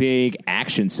the big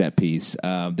action set piece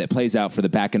that plays out for the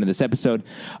back end of this episode.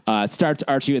 It starts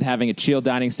Archie with having a chill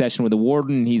dining session with the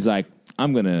warden. And he's like,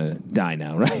 I'm going to die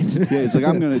now, right? Yeah, he's like,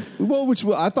 I'm going to... Well, which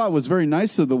I thought was very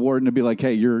nice of the warden to be like,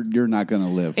 hey, you're not going to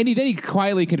live. And then he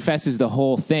quietly confesses the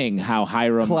whole thing, how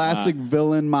Hiram... Classic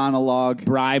villain monologue.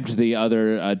 Bribed the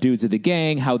other dudes of the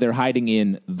gang, how they're hiding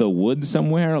in the woods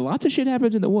somewhere. Lots of shit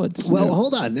happens in the woods. Well,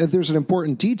 hold on. There's an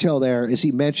important detail there as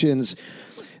he mentions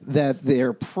that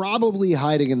they're probably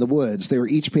hiding in the woods. They were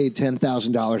each paid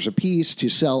 $10,000 apiece to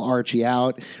sell Archie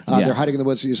out. They're hiding in the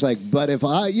woods. And he's like, but if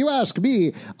you ask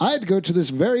me, I'd go to this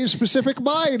very specific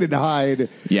mine and hide.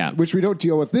 Yeah. Which we don't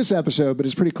deal with this episode, but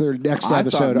it's pretty clear next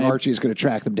episode Archie's going to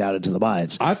track them down into the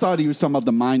mines. I thought he was talking about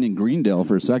the mine in Greendale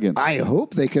for a second. I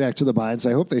hope they connect to the mines.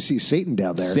 I hope they see Satan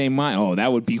down there. Same mine. Oh,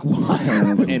 that would be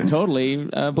wild and totally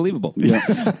believable. Yeah.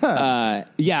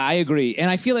 I agree. And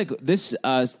I feel like this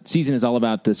season is all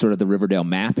about the sort of the Riverdale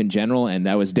map in general, and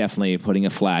that was definitely putting a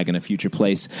flag in a future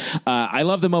place. I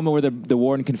love the moment where the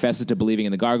warden confesses to believing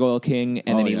in the Gargoyle King,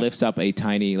 and then he lifts up a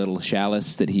tiny little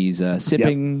chalice that he's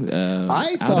sipping.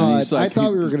 I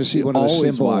thought we were going to see one of the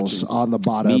symbols on the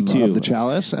bottom of the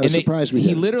chalice. I was surprised we He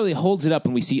didn't. literally holds it up,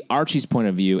 and we see Archie's point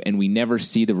of view, and we never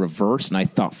see the reverse, and I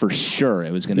thought for sure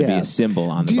it was going to be a symbol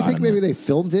on the bottom. Do you think maybe they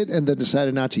filmed it and then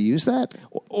decided not to use that?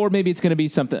 Or maybe it's going to be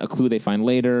a clue they find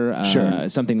later,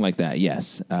 something like that,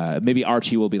 yes. Maybe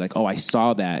Archie will be like, oh, I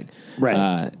saw that.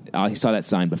 Right. I saw that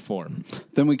sign before.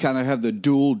 Then we kind of have the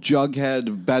dual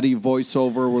Jughead Betty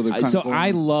voiceover where they're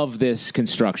I love this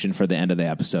construction for the end of the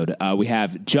episode. We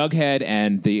have Jughead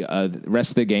and the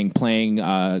rest of the gang playing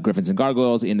Griffins and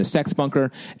Gargoyles in the sex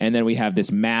bunker, and then we have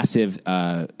this massive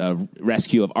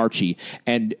rescue of Archie.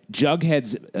 And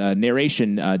Jughead's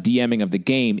narration, DMing of the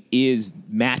game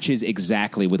matches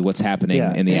exactly with what's happening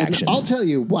in the action. I'll tell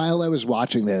you, while I was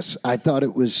watching this, I thought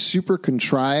it was super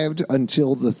contrived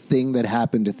until the thing that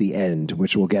happened at the end,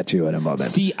 which we'll get to in a moment.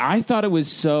 See, I thought it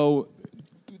was so...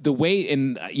 The way,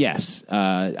 and yes,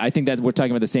 I think that we're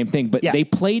talking about the same thing, but they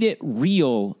played it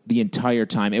real the entire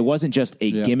time. It wasn't just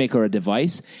a gimmick or a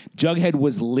device. Jughead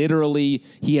was literally,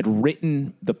 he had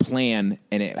written the plan,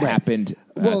 and it happened to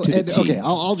the T. Okay,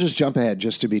 I'll just jump ahead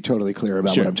just to be totally clear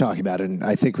about what I'm talking about, and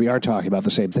I think we are talking about the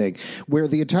same thing, where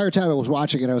the entire time I was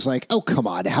watching it, I was like, oh, come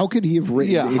on, how could he have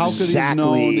written how could he have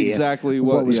known exactly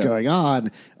what was going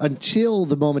on until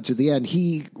the moment at the end?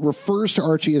 He refers to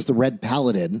Archie as the Red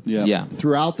Paladin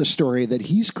throughout the story that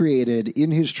he's created in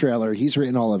his trailer. He's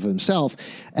written all of himself.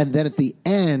 And then at the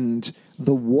end,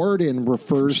 the warden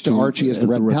refers to Archie as the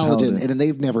Red Paladin, and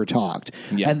they've never talked.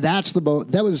 Yeah. And that's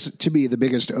that was, to me, the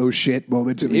biggest oh shit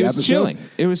moment in the episode. It was chilling.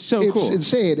 It was so cool. It's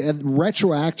insane. And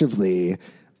retroactively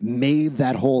made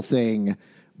that whole thing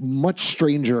much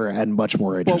stranger and much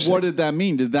more interesting. But what did that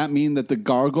mean? Did that mean that the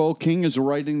Gargoyle King is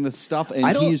writing the stuff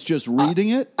and he's just reading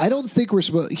it? I don't think we're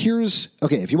supposed...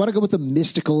 if you want to go with the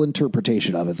mystical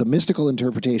interpretation of it, the mystical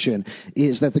interpretation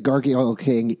is that the Gargoyle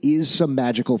King is some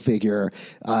magical figure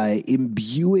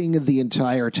imbuing the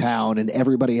entire town and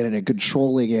everybody in it and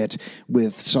controlling it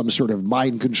with some sort of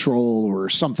mind control or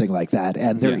something like that.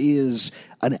 And there is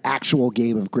an actual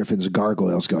game of Griffins and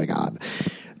Gargoyles going on.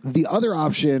 The other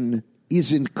option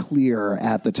isn't clear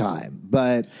at the time,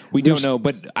 but we don't know.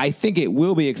 But I think it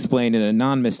will be explained in a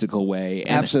non-mystical way.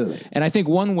 And, absolutely. And I think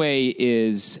one way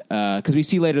is because we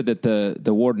see later that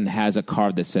the warden has a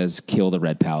card that says "Kill the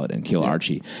Red Paladin, kill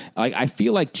Archie." I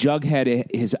feel like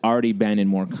Jughead has already been in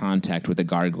more contact with the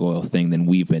gargoyle thing than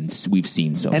we've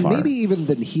seen so far, and maybe even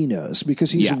than he knows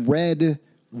because he's read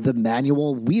the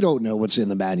manual. We don't know what's in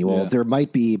the manual. Yeah. There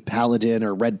might be Paladin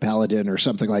or Red Paladin or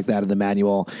something like that in the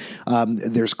manual.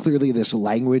 There's clearly this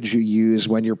language you use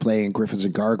when you're playing Griffins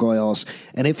and Gargoyles.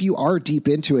 And if you are deep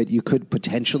into it, you could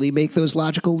potentially make those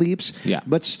logical leaps. Yeah.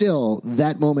 But still,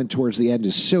 that moment towards the end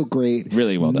is so great.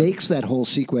 Really well done. Makes that whole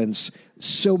sequence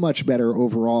so much better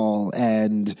overall.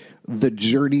 And the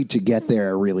journey to get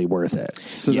there really worth it.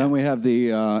 So then we have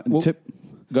the tip.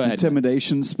 Go ahead.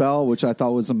 intimidation spell, which I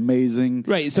thought was amazing.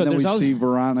 Right, so and then there's we all- see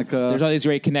Veronica. There's all these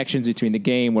great connections between the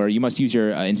game where you must use your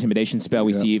intimidation spell.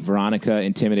 We see Veronica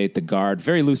intimidate the guard.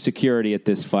 Very loose security at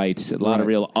this fight. A lot of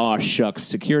real aw shucks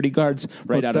security guards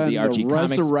right But out of the then Archie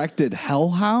comics. resurrected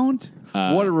Hellhound.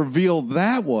 What a reveal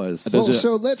that was!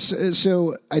 So let's.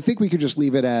 So I think we could just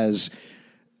leave it as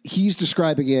he's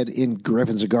describing it in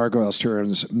Griffins and Gargoyles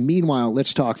terms. Meanwhile,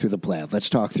 let's talk through the plan. Let's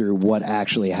talk through what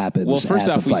actually happens. Well, first at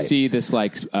off, the we fight. see this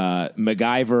like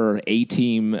MacGyver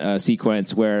A-Team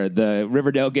sequence where the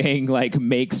Riverdale gang like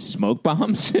makes smoke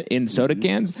bombs in soda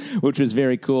cans, which was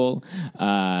very cool.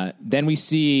 Then we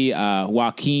see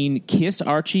Joaquin kiss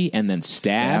Archie and then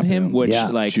stab him, which Yeah.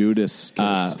 like Judas.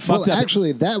 fucked Well, up.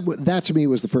 actually, that to me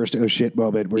was the first oh shit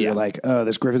moment where Yeah. you're like, oh,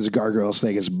 this Griffins and Gargoyles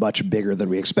thing is much bigger than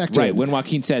we expected. Right, when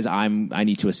Joaquin says I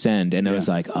need to ascend, and it was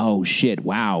like, oh shit,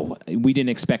 wow, we didn't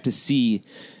expect to see.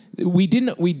 We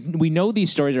know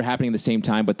these stories are happening at the same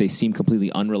time, but they seem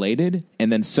completely unrelated. And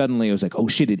then suddenly it was like, oh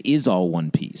shit, it is all one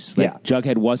piece. Like Yeah.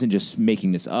 Jughead wasn't just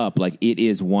making this up. Like it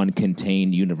is one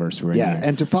contained universe. We're in Yeah, here.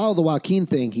 and to follow the Joaquin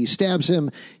thing, he stabs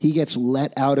him. He gets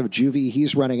let out of juvie.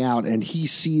 He's running out, and he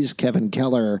sees Kevin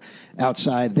Keller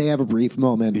outside. They have a brief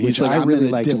moment, He's which like, I I'm really in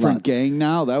a liked a different lot. gang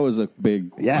now. That was a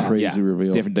big, crazy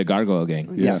reveal. Different, the Gargoyle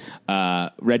gang. Yeah.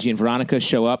 Reggie and Veronica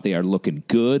show up. They are looking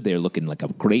good. They're looking like a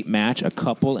great match, a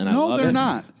couple, and I No, love they're it.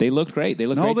 not. They look great. They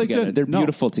look No, great they together. didn't. They're No.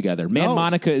 beautiful together. Man, No.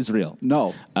 Monica is real.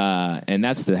 No. And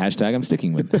that's the hashtag I'm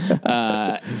sticking with.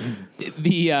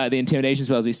 The intimidation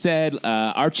spell, as we said,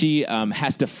 Archie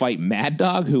has to fight Mad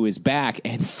Dog, who is back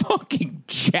and fucking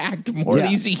jacked.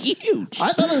 Morty's huge.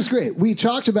 I thought that was great. We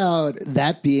talked about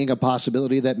that being a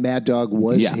possibility that Mad Dog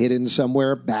was hidden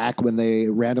somewhere back when they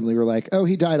randomly were like, oh,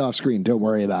 he died off screen. Don't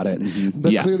worry about it.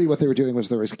 But Yeah. clearly what they were doing was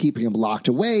they were keeping him locked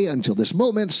away until this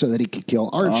moment so that he could kill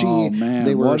Archie. Oh, man,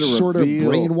 they were what a sort reveal. of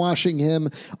brainwashing him.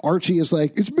 Archie is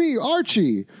like, it's me,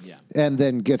 Archie. Yeah. And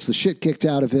then gets the shit kicked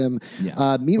out of him.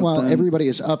 Yeah. Meanwhile, everybody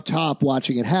is up top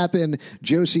watching it happen.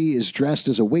 Josie is dressed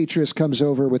as a waitress, comes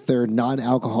over with their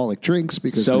non-alcoholic drinks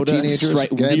because Soda they're teenagers.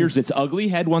 Again. rears its ugly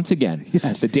head once again.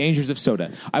 Yes. The dangers of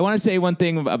soda. I want to say one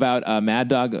thing about Mad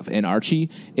Dog and Archie.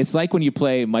 It's like when you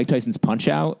play Mike Tyson's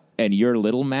Punch-Out and you're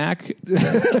Little Mac,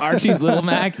 Archie's Little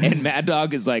Mac, and Mad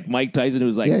Dog is like Mike Tyson,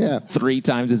 who's like 3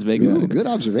 times as big as Ooh, him. good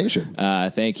observation.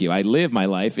 Thank you. I live my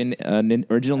life in an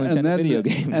original Nintendo video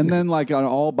game. And then, like on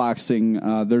all boxing,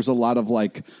 there's a lot of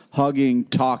like hugging,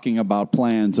 talking about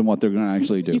plans and what they're going to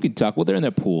actually do. You can talk. Well, they're in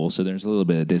their pool, so there's a little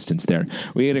bit of distance there.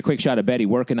 We get a quick shot of Betty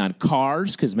working on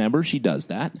cars because remember she does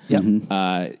that.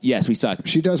 Yep. Yes, we saw.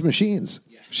 She does machines.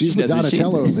 She's She the does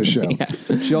Donatello machines. of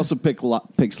the show. She also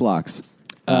picks locks.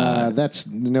 That's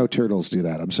no turtles do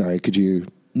that. I'm sorry. Could you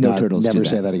No turtles never do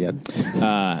say that. that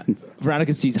again?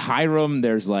 Veronica sees Hiram.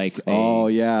 There's like Oh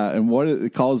yeah, and what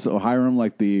it calls Hiram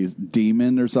like the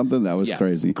demon or something. That was yeah,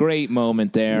 crazy. Great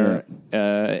moment there.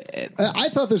 I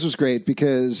thought this was great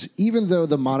because even though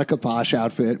the Monica Posh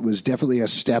outfit was definitely a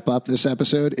step up this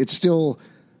episode, it's still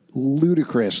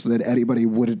ludicrous that anybody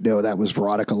wouldn't know that was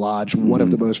Veronica Lodge, one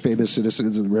of the most famous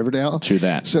citizens of Riverdale. True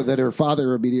that. So that her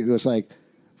father immediately was like,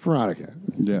 Veronica,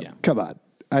 Yeah. come on.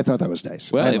 I thought that was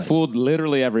nice. Well, I it liked fooled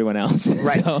literally everyone else,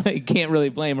 right? So I can't really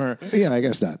blame her. Yeah, I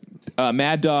guess not.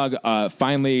 Mad Dog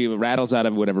finally rattles out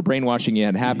of whatever brainwashing he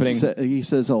had happening. He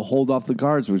says he'll hold off the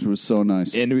guards, which was so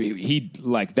nice. And he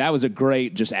like that was a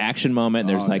great just action moment.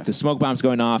 There's like the smoke bombs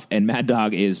going off, and Mad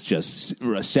Dog is just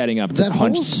setting up to That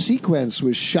punch. whole sequence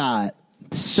was shot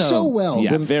so well.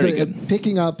 yeah, Them very good.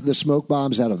 Picking up the smoke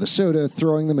bombs out of the soda,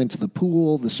 throwing them into the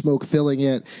pool, the smoke filling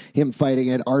it, him fighting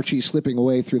it, Archie slipping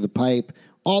away through the pipe.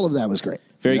 All of that was great.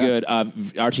 Very good.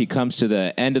 Archie comes to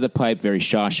the end of the pipe, very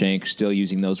Shawshank, still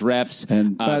using those refs.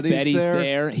 And Betty's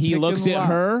there. He picking looks at lock.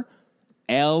 her.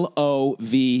 LOVE,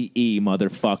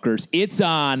 motherfuckers. It's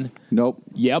on. Nope.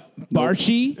 Yep.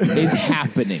 Barchi is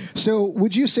happening. So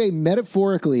would you say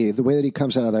metaphorically, the way that he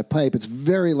comes out of that pipe, it's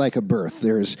very like a birth.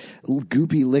 There's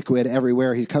goopy liquid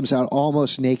everywhere. He comes out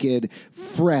almost naked,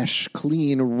 fresh,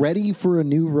 clean, ready for a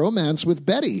new romance with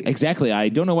Betty. Exactly. I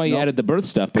don't know why you added the birth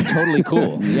stuff, but totally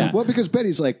cool. Yeah. Well, because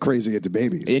Betty's like crazy into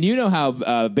babies. And you know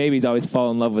how babies always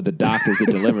fall in love with the doctors that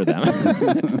deliver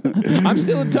them. I'm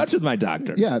still in touch with my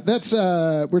doctor. Yeah, that's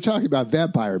we're talking about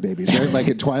vampire babies, right? Like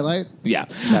in Twilight. Yeah.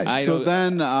 Nice. So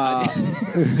then,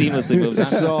 seamlessly moves on.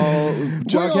 so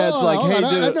Jughead's like, "Hey,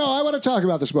 dude." No, I want to talk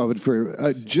about this moment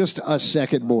for just a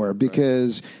second more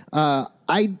because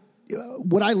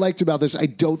what I liked about this, I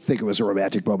don't think it was a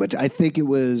romantic moment. I think it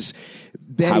was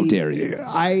Betty. How dare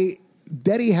you.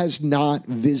 Betty has not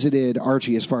visited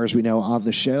Archie, as far as we know, on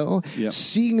the show. Yep.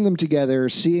 Seeing them together,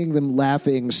 seeing them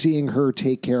laughing, seeing her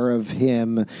take care of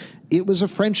him, it was a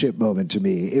friendship moment to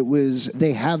me. It was,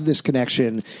 they have this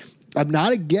connection. I'm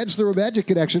not against the romantic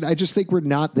connection. I just think we're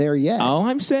not there yet. All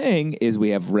I'm saying is we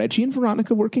have Reggie and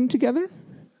Veronica working together,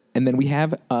 and then we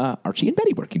have Archie and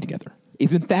Betty working together.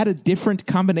 Isn't that a different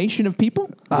combination of people?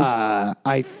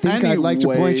 I think I'd like to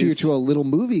point you Anyways. to a little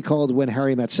movie called When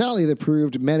Harry Met Sally that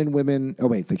proved men and women. Oh,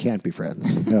 wait, they can't be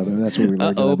friends. No, that's what we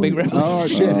learned. in that big movie.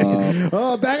 revelation.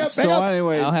 Oh, shit. Back up. So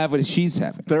anyways, I'll have what she's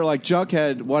having. they're like,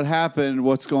 Jughead, what happened?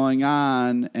 What's going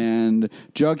on? And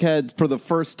Jughead, for the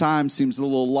first time, seems a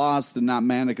little lost and not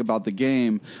manic about the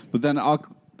game. But then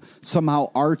somehow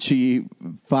Archie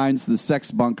finds the sex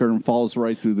bunker and falls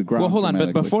right through the ground. Well, hold on, but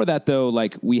dramatically. before that though,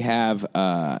 like we have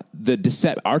Archie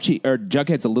or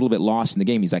Jughead's a little bit lost in the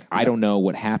game. He's like, I don't know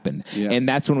what happened, and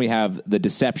that's when we have the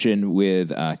deception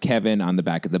with Kevin on the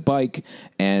back of the bike,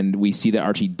 and we see that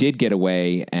Archie did get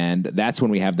away, and that's when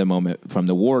we have the moment from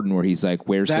the warden where he's like,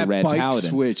 "Where's that the red bike paladin?"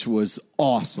 switch was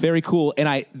awesome. Very cool,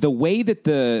 and the way that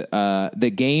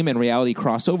the game and reality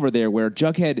cross over there, where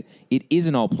Jughead, it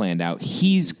isn't all planned out.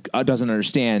 He's doesn't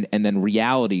understand, and then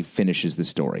reality finishes the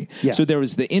story. Yeah. So there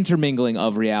was the intermingling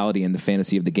of reality and the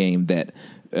fantasy of the game that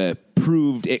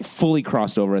proved it fully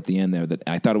crossed over at the end there. That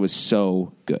I thought it was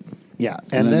so good. Yeah.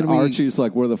 And then we, Archie's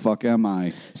like, where the fuck am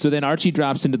I? So then Archie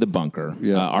drops into the bunker.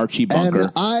 Yeah. Archie bunker.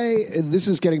 And this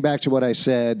is getting back to what I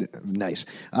said. Nice.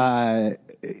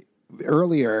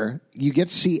 Earlier, you get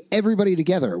to see everybody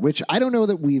together, which I don't know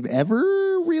that we've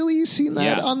ever really seen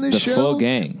that Yeah, on this the show. full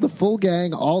gang. The full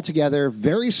gang all together,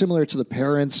 very similar to the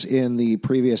parents in the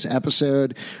previous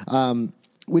episode.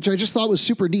 Which I just thought was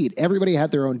super neat. Everybody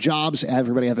had their own jobs.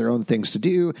 Everybody had their own things to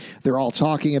do. They're all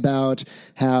talking about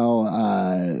how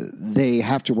they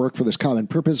have to work for this common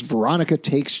purpose. Veronica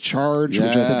takes charge,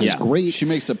 which I think is Yeah. great. She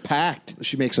makes a pact.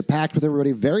 She makes a pact with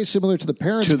everybody, very similar to the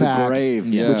parents' To the pact, grave,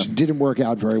 yeah. which didn't work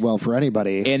out very well for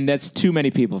anybody. and that's too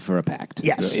many people for a pact.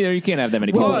 Yes. You can't have that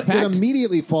many people Well, for a it pact.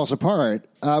 immediately falls apart.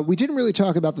 We didn't really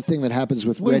talk about the thing that happens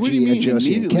with Wait, what do Reggie you mean and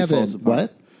Josie and immediately Kevin. falls apart?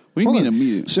 What? What do you Hold mean on.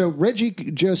 immediately? So Reggie,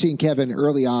 Josie, and Kevin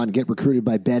early on get recruited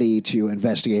by Betty to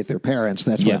investigate their parents.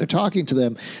 That's why Yeah. they're talking to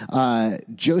them.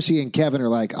 Josie and Kevin are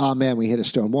like, "Oh man, we hit a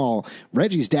stone wall."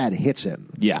 Reggie's dad hits him,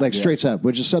 Yeah. like straight up,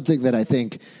 which is something that I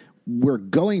think we're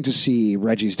going to see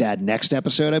Reggie's dad next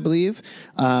episode. I believe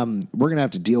we're going to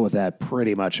have to deal with that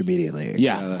pretty much immediately.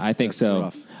 Yeah, I think that's so.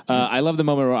 rough. I love the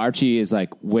moment where Archie is like,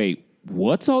 wait,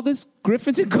 what's all this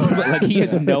Griffins and Cobra? Like, he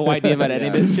has no idea about any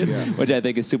of this shit, which I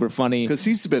think is super funny. Because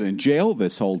he's been in jail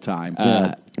this whole time.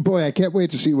 Boy, I can't wait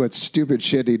to see what stupid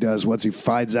shit he does once he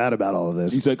finds out about all of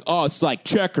this. He's like, oh, it's like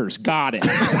checkers. Got it.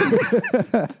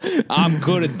 I'm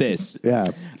good at this. Yeah.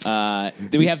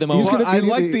 Do we have the moment? Well, I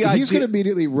like the He's idea- going to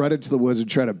immediately run into the woods and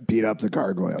try to beat up the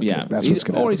gargoyle. King. Yeah, That's what's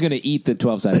going to or he's going to eat the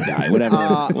 12-sided die,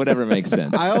 whatever makes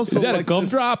sense. I also is that a like gum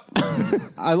this- drop?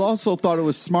 I also thought it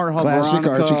was smart how Classic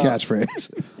Veronica, Archie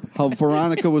catchphrase. how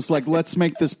Veronica was like, let's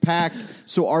make this pact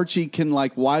so Archie can,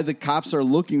 like, why the cops are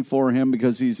looking for him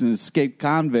because he's an escaped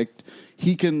convict,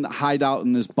 he can hide out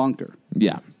in this bunker.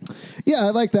 Yeah. Yeah, I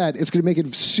like that. It's going to make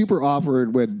it super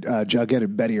awkward when Jughead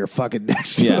and Betty are fucking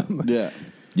next to Yeah. him. Yeah.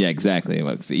 Yeah, exactly.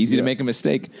 Well, it's easy to make a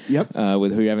mistake. Yep.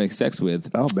 With who you're having sex with.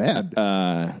 Oh, man.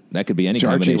 That could be any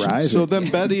Georgie combination. Rise. So then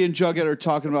Betty and Jughead are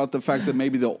talking about the fact that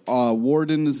maybe the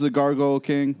warden is the Gargoyle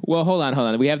King. Well, hold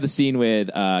on. We have the scene with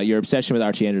your obsession with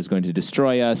Archie Andrews going to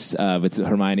destroy us with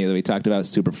Hermione that we talked about.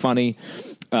 Super funny.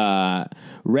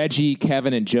 Reggie,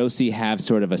 Kevin, and Josie have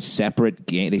sort of a separate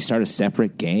game. They start a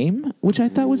separate game, which I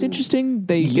thought was interesting.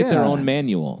 They get their Yeah. own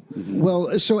manual.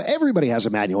 Well, so everybody has a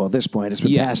manual at this point. It's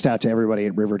been Yeah. passed out to everybody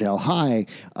at Riverdale High.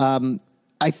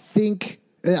 I think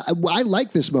I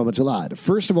like this moment a lot.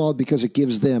 First of all, because it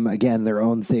gives them, again, their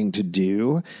own thing to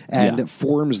do and Yeah.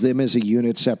 forms them as a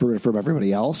unit separate from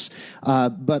everybody else.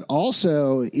 But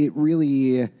also,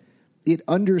 it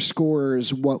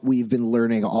underscores what we've been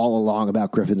learning all along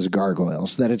about Griffins and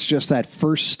Gargoyles, that it's just that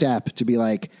first step to be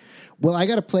like, well, I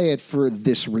got to play it for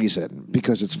this reason,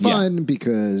 because it's fun,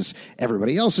 because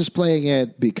everybody else is playing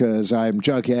it, because I'm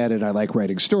Jughead and I like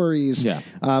writing stories. Yeah.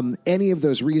 Any of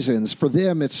those reasons. For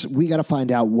them, it's we got to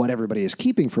find out what everybody is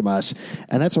keeping from us,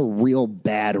 and that's a real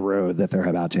bad road that they're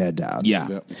about to head down.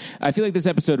 Yeah. I feel like this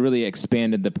episode really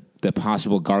expanded the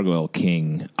possible Gargoyle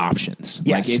King options.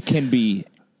 Yes. Like, it can be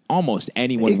almost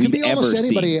anyone It we've could be ever almost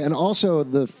anybody, seen. and also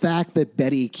the fact that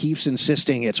Betty keeps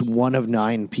insisting it's one of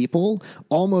 9 people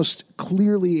almost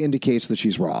clearly indicates that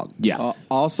she's wrong. Yeah.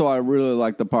 Also, I really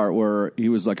like the part where he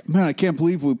was like, man, I can't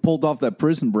believe we pulled off that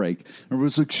prison break. And it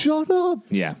was like, shut up.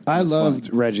 Yeah. I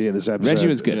loved Reggie in this episode. Reggie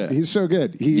was good. He's so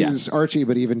good. He's Archie,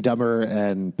 but even dumber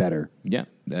and better. Yeah.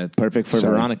 Perfect for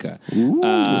Sorry. Veronica.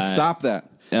 Stop that.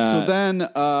 So then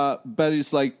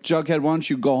Betty's like, Jughead, why don't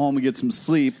you go home and get some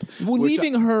sleep?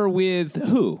 Leaving her with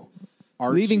who?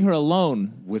 Archie. Leaving her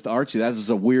alone. With Archie. That was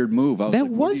a weird move. That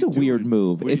was a weird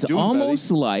move. It's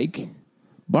almost like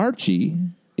Barchi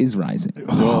is rising.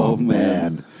 Oh,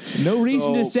 man. No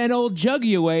reason to send old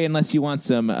Juggy away unless you want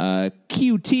some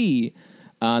QT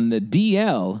on the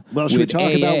DL. Well, should we talk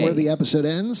AA. about where the episode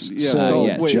ends? Yeah.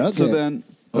 Yes. Wait, Jughead. so then...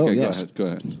 Oh, Okay, yes. Go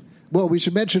ahead. Well, we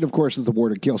should mention, of course, that the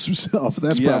warden kills himself.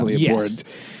 That's probably Yes.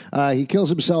 important. He kills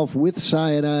himself with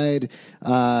cyanide.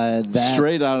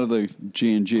 Straight out of the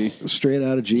G&G. Straight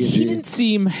out of G&G. He didn't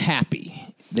seem happy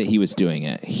that he was doing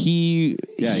it. He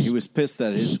was pissed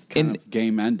that his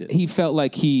game ended. He felt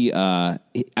like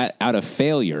out of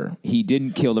failure, he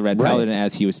didn't kill the Red Right. Paladin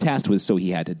as he was tasked with, so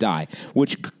he had to die,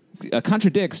 which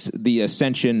contradicts the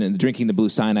ascension and drinking the blue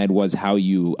cyanide was how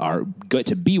you are good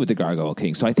to be with the Gargoyle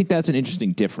King. So I think that's an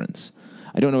interesting difference.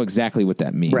 I don't know exactly what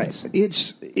that means. Right. They've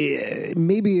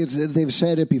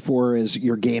said it before as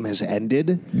your game has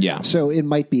ended. Yeah. So it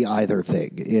might be either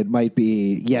thing. It might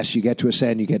be, yes, you get to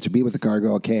ascend, you get to be with the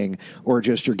Gargoyle King, or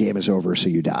just your game is over, so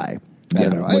you die. I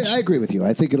don't know. I agree with you.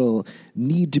 I think it'll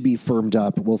need to be firmed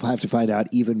up. We'll have to find out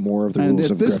even more of the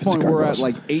rules of And at this Griffith's point, we're at Gargoyles.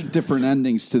 like 8 different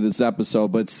endings to this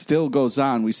episode, but it still goes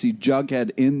on. We see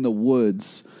Jughead in the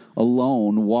woods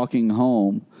alone, walking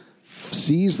home.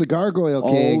 Sees the Gargoyle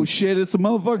King. Oh, shit, it's a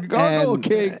motherfucking Gargoyle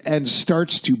King. And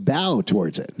starts to bow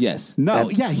towards it. Yes. No,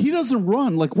 he doesn't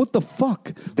run. Like, what the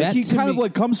fuck? That He to kind of me-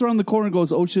 like comes around the corner and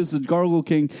goes, oh shit, it's the Gargoyle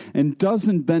King, and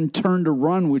doesn't then turn to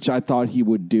run, which I thought he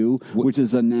would do, which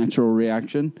is a natural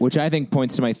reaction. Which I think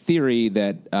points to my theory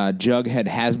that Jughead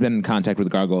has been in contact with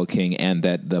the Gargoyle King, and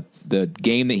that the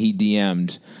game that he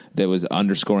DM'd that was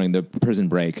underscoring the prison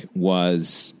break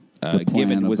was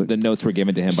the notes were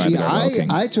given to him by the Gargoyle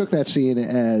King. I took that scene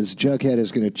as Jughead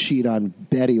is going to cheat on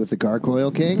Betty with the Gargoyle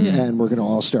King, and we're going to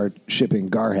all start shipping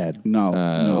Garhead. No.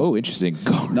 Oh, interesting.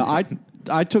 No,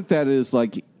 I took that as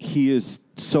like he is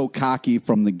so cocky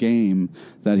from the game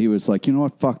that he was like, you know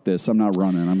what, fuck this, I'm not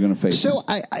running, I'm going to face him. So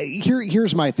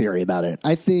here's my theory about it.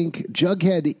 I think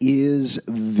Jughead is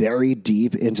very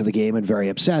deep into the game and very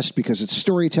obsessed because it's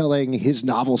storytelling. His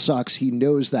novel sucks. He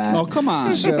knows that. Oh, come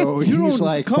on. So You he's don't-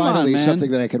 like, come on, finally man. something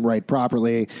that I can write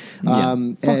properly.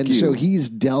 And you. so he's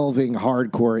delving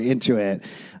hardcore into it.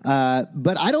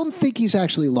 But I don't think he's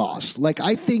actually lost. Like,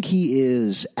 I think he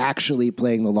is actually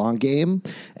playing the long game.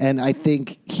 And I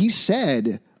think he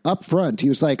said up front, he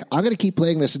was like, I'm going to keep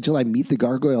playing this until I meet the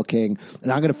Gargoyle King,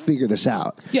 and I'm going to figure this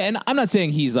out. Yeah, and I'm not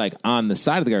saying he's like on the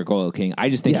side of the Gargoyle King. I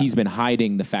just think he's been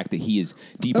hiding the fact that he is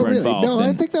deeper Oh, really? involved. No, in-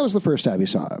 I think that was the first time he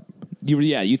saw it.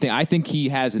 You think? I think he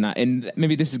has, and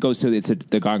maybe this goes to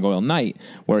the Gargoyle Knight,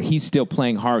 where he's still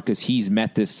playing hard because he's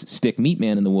met this stick meat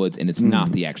man in the woods, and it's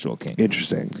not the actual king.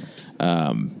 Interesting.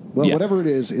 Well, whatever it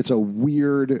is, it's a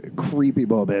weird, creepy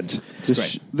moment.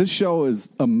 This show is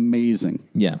amazing.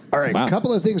 Yeah. All right, Wow. a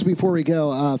couple of things before we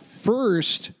go.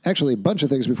 First, actually, a bunch of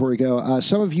things before we go.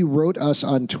 Some of you wrote us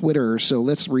on Twitter, so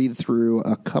let's read through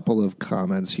a couple of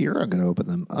comments here. I'm going to open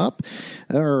them up.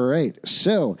 All right.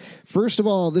 So, first of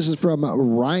all, this is from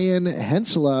Ryan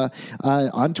Hensela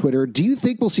on Twitter. Do you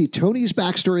think we'll see Tony's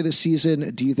backstory this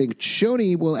season? Do you think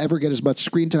Shoney will ever get as much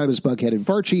screen time as Bughead and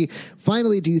Varchi?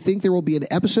 Finally, do you think there will be an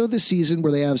episode this season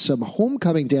where they have some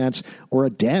homecoming dance or a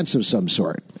dance of some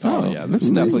sort? Oh, yeah, that's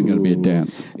definitely going to be a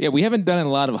dance. Yeah, we haven't done a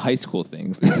lot of high school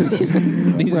things this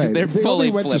season. Right. They're They fully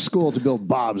only went to flipped. school to build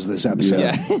bombs this episode.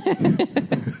 Yeah.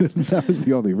 That was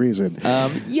the only reason.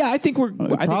 I think we're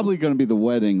Probably going to be the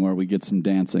wedding where we get some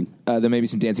dancing. There may be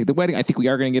some dancing at the wedding. I think we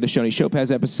are going to get a Shoney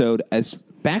Chopaz episode. As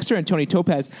Baxter and Tony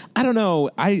Topaz, I don't know.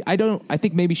 I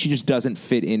think maybe she just doesn't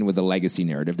fit in with the legacy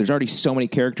narrative. There's already so many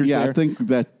characters Yeah, there. I think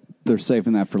that they're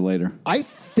saving that for later. I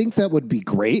think that would be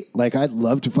great. Like, I'd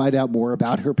love to find out more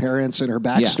about her parents and her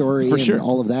backstory for and sure.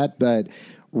 all of that. But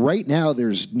right now,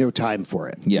 there's no time for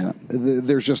it. Yeah.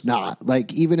 There's just not.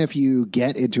 Like, even if you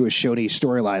get into a Shoney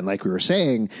storyline, like we were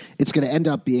saying, it's going to end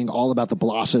up being all about the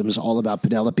Blossoms, all about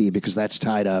Penelope, because that's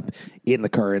tied up in the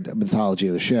current mythology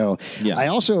of the show. Yeah. I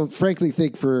also, frankly,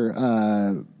 think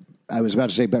I was about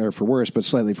to say better for worse, but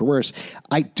slightly for worse.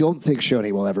 I don't think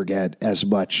Shoney will ever get as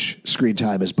much screen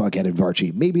time as Bughead and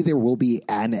Varchi. Maybe there will be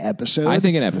an episode. I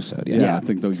think an episode. Yeah. Yeah, I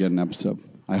think they'll get an episode.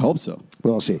 I hope so.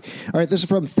 We'll see. All right, this is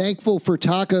from Thankful for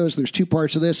Tacos. There's two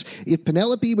parts of this. If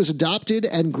Penelope was adopted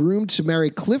and groomed to marry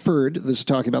Clifford, this is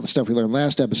talking about the stuff we learned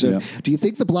last episode, do you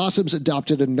think the Blossoms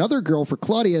adopted another girl for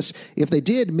Claudius? If they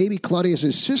did, maybe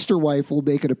Claudius's sister wife will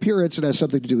make an appearance and has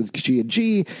something to do with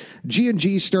G&G.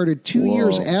 G&G started 2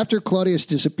 years after Claudius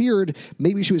disappeared.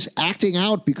 Maybe she was acting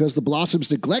out because the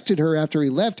Blossoms neglected her after he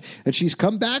left, and she's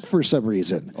come back for some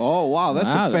reason. Oh, wow.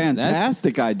 That's a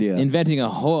fantastic idea. Inventing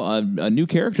a new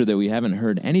character that we haven't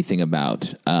heard anything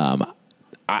about.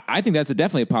 I think that's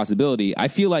definitely a possibility. I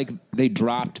feel like they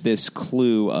dropped this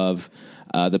clue of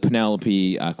the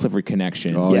Penelope Clifford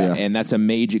connection, and that's going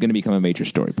to become a major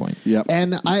story point. Yep.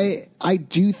 And I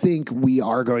do think we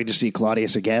are going to see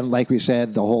Claudius again. Like we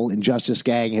said, the whole Injustice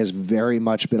gang has very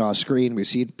much been off screen. We've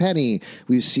seen Penny,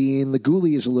 we've seen the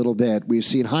Ghoulies a little bit, we've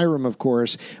seen Hiram, of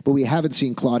course, but we haven't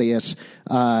seen Claudius.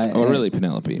 Really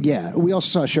Penelope. Yeah, we also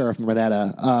saw Sheriff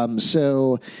Moneta.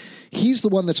 So he's the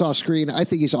one that's off screen. I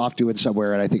think he's off doing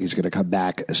somewhere, and I think he's going to come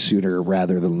back sooner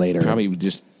rather than later. Probably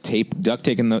just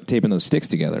taping those sticks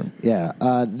together. Yeah.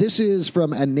 This is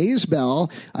from Anais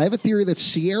Bell. I have a theory that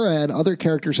Sierra and other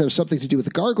characters have something to do with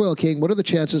the Gargoyle King. What are the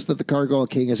chances that the Gargoyle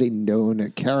King is a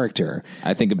known character?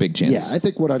 I think a big chance. Yeah, I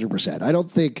think 100%. I don't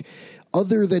think,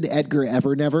 other than Edgar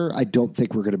Evernever, I don't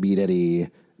think we're going to meet any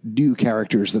new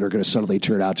characters that are going to suddenly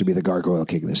turn out to be the Gargoyle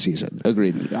King this season.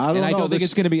 Agreed. I don't think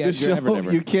it's going to be Edgar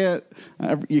Evernever.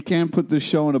 You can't put this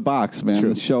show in a box, man.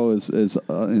 True. The show is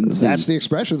insane. That's the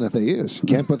expression that they use. You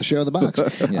can't put the show in the box.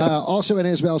 Also, and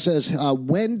Isabel says,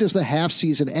 when does the half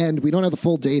season end? We don't have the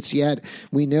full dates yet.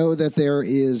 We know that there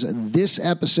is this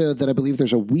episode that I believe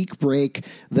there's a week break,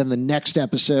 then the next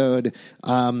episode.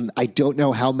 I don't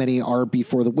know how many are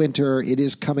before the winter. It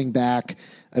is coming back,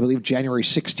 I believe, January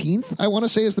 16th, I want to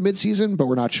say, is the midseason, but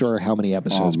we're not sure how many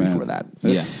episodes before that.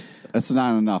 That's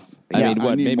not enough. I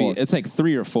mean, maybe more. it's like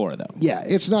 3 or 4, though. Yeah,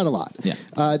 it's not a lot. Yeah.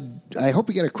 I hope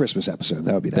we get a Christmas episode.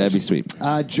 That would be nice. That'd be sweet.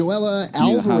 Joella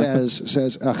Alvarez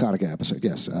says, a Hanukkah episode,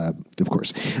 yes, of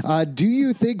course. Do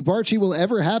you think Barchi will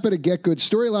ever happen to get good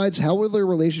storylines? How will their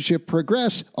relationship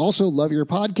progress? Also, love your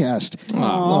podcast.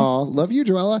 Aww. Love you,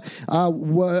 Joella.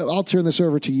 I'll turn this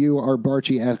over to you, our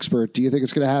Barchi expert. Do you think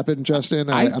it's going to happen, Justin?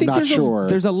 I'm not sure.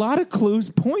 There's a lot of clues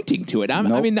pointing to it.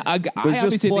 They're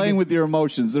just playing with your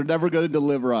emotions. They're never going to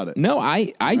deliver on it. No,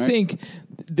 I think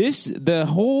the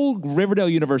whole Riverdale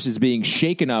universe is being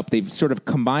shaken up. They've sort of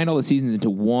combined all the seasons into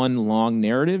one long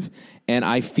narrative, and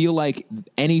I feel like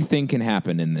anything can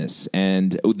happen in this.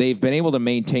 And they've been able to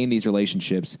maintain these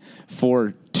relationships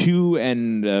for 2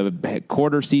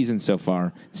 1/4 seasons so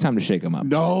far. It's time to shake them up.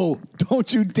 No,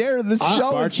 don't you dare! This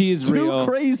show Archie is too real.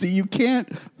 Crazy. You can't.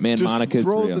 Man, just Monica's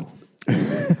throw real.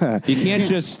 You can't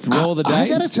just roll the dice. I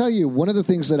got to tell you, one of the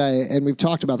things that and we've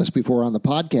talked about this before on the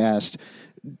podcast,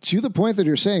 to the point that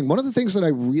you're saying, one of the things that I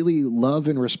really love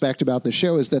and respect about the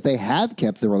show is that they have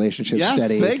kept the relationship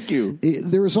steady. Yes, thank you.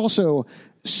 There is also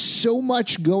so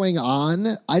much going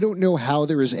on. I don't know how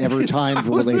there is ever time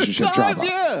for relationship drama.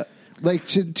 Yeah. Like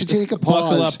to take a pause.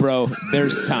 Buckle up, bro.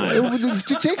 There's time.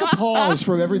 To take a pause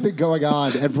from everything going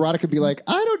on, and Veronica be like,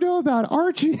 I don't know about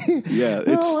Archie. Yeah,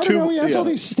 I don't know. He has all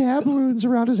these stab wounds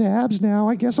around his abs now.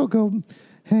 I guess I'll go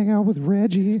hang out with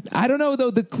Reggie. I don't know,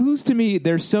 though. The clues to me,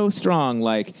 they're so strong.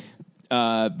 Like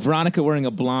Veronica wearing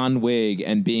a blonde wig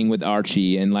and being with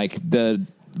Archie, and like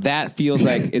that feels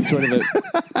like it's sort of a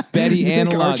Betty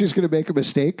analog. Think Archie's going to make a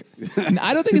mistake?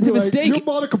 I don't think it's a mistake. You're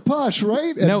Monica Push,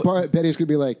 right? And No. Betty's going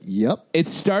to be like, yep.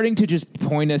 It's starting to just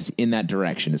point us in that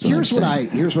direction. Here's what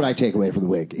I take away from the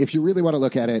wig. If you really want to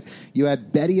look at it, you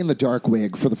had Betty in the dark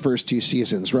wig for the first 2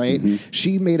 seasons, right? Mm-hmm.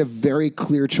 She made a very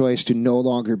clear choice to no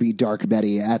longer be Dark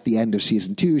Betty at the end of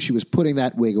season 2. She was putting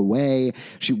that wig away.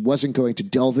 She wasn't going to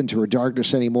delve into her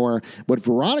darkness anymore. What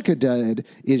Veronica did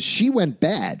is she went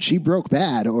bad. She broke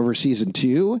bad over season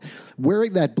 2.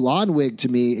 Wearing that blonde wig to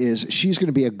me is she's going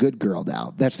to be a good girl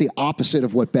now. That's the opposite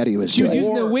of what Betty was She was doing.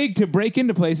 using the wig to break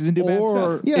into places and do bad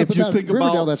stuff. Yeah, if but you that, think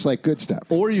Riverdale, about that's like good stuff.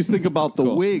 Or you think about the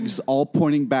wigs all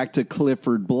pointing back to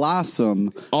Clifford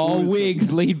Blossom. All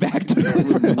wigs lead back to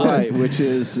Clifford Blossom. Right, which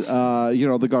is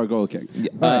the Gargoyle King.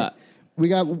 We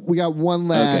got one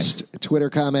last Twitter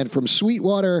comment from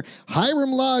Sweetwater.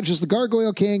 Hiram Lodge is the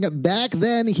Gargoyle King. Back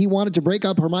then, he wanted to break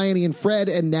up Hermione and Fred,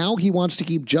 and now he wants to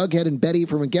keep Jughead and Betty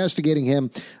from investigating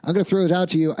him. I'm going to throw it out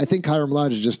to you. I think Hiram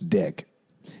Lodge is just a dick.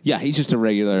 Yeah, he's just a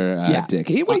regular dick.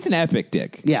 He's an epic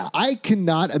dick. Yeah, I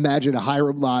cannot imagine a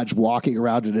Hiram Lodge walking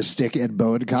around in a stick and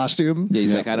bone costume. Yeah,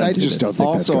 he's like, I don't just don't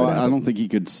think that's Also, gonna I happen. don't think he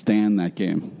could stand that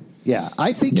game. Yeah,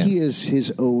 I think he is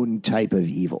his own type of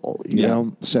evil, you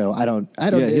know? So I don't Yeah,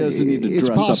 he doesn't need to it's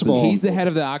dress up as possible. He's the head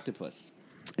of the octopus.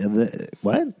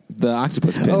 What? The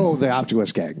octopus pin. Oh, the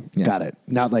Octopus King. Yeah. Got it.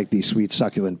 Not like the sweet,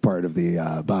 succulent part of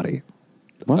the body.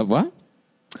 What?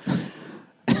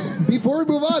 Before we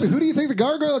move on, who do you think the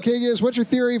Gargoyle King is? What's your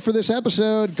theory for this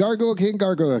episode? Gargoyle King,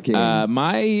 Gargoyle King.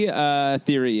 My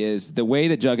theory is the way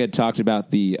that Jughead talked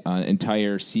about the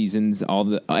entire seasons,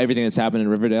 everything that's happened in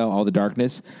Riverdale, all the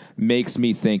darkness, makes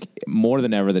me think more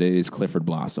than ever that it is Clifford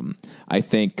Blossom. I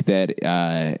think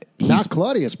that he's Not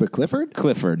Claudius, but Clifford?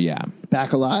 Clifford, yeah.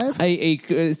 Back alive?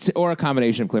 Or a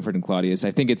combination of Clifford and Claudius.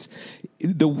 I think this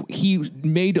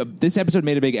episode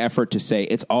made a big effort to say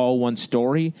it's all one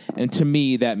story, and to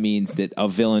me that means that a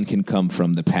villain can come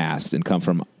from the past and come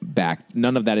from back.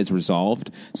 None of that is resolved,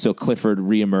 so Clifford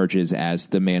reemerges as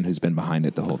the man who's been behind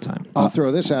it the whole time. I'll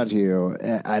throw this out to you,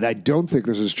 and I don't think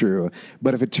this is true,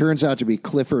 but if it turns out to be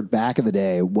Clifford back in the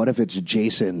day, what if it's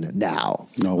Jason now?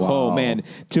 Oh, wow. Oh man,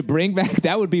 to bring back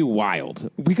that would be wild,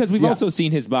 because we've also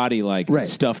seen his body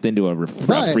stuffed into a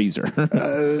freezer.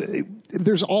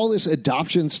 There's all this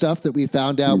adoption stuff that we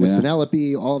found out with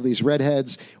Penelope, all of these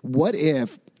redheads. What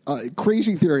if,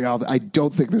 crazy theory, I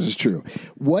don't think this is true.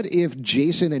 What if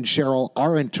Jason and Cheryl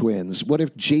aren't twins? What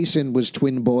if Jason was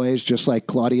twin boys just like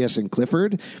Claudius and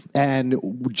Clifford, and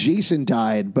Jason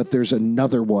died, but there's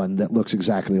another one that looks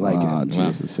exactly like him?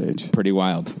 Jesus H. Pretty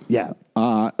wild. Yeah.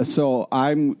 So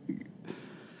I'm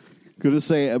going to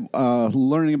say,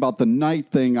 learning about the night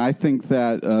thing, I think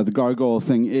that the gargoyle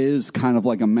thing is kind of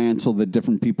like a mantle that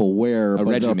different people wear. A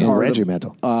regimental. A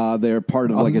regimental. They're part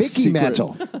of A like Mickey a secret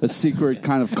mantle. a secret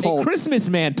kind of cult. A Christmas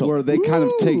mantle. Where they kind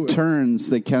of take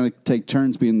turns. They kind of take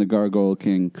turns being the Gargoyle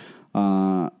King.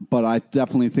 But I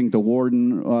definitely think the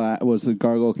Warden was the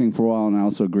Gargoyle King for a while, and I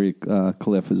also agree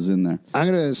Cliff is in there. I'm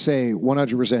going to say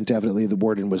 100% definitely the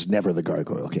Warden was never the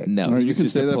Gargoyle King. No, Or he you was can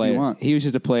just say a that if you player. want. He was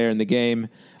just a player in the game.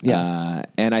 Yeah.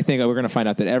 And I think we're going to find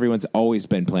out that everyone's always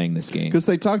been playing this game. Because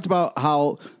they talked about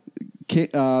how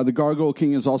the Gargoyle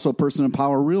King is also a person in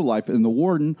power in real life, and the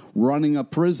Warden running a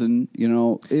prison,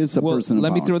 is a person in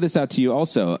power. Let me throw this out to you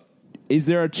also. Is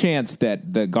there a chance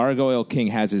that the Gargoyle King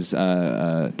has his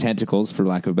tentacles, for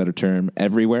lack of a better term,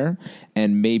 everywhere,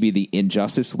 and maybe the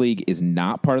Injustice League is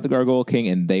not part of the Gargoyle King,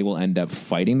 and they will end up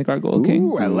fighting the Gargoyle King?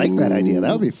 Ooh, I like that idea.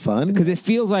 That would be fun. Because it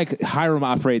feels like Hiram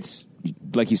operates,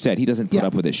 like you said, he doesn't put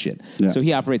up with this shit. Yeah. So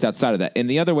he operates outside of that. And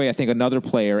the other way, I think another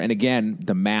player, and again,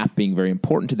 the map being very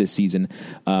important to this season,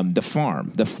 the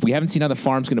farm. We haven't seen how the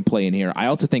farm's going to play in here. I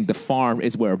also think the farm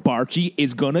is where Barchi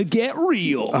is going to get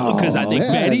real. Because I think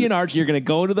Betty and Archie are going to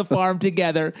go to the farm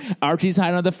together. Archie's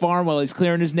hiding on the farm while he's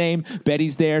clearing his name.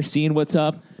 Betty's there, seeing what's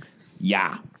up.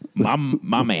 Yeah,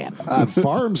 my man.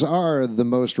 Farms are the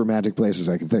most romantic places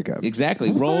I can think of.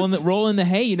 Exactly. Roll in the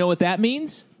hay. You know what that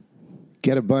means?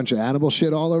 Get a bunch of animal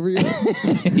shit all over you.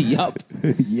 Yup.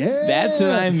 Yeah. That's what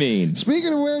I mean.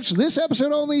 Speaking of which, this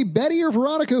episode only, Betty or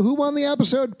Veronica, who won the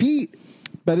episode? Pete.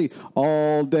 Betty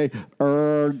all day,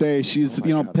 she's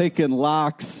picking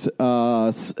locks,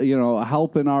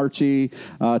 helping Archie,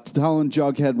 telling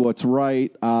Jughead what's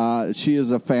right. She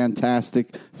is a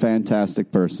fantastic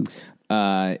person.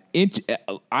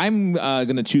 I'm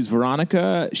going to choose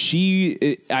Veronica. I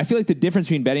feel like the difference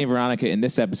between Betty and Veronica in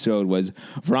this episode was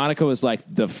Veronica was like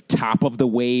the top of the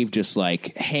wave, just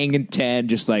like hanging 10,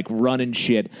 just like running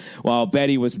shit, while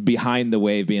Betty was behind the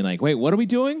wave being like, wait, what are we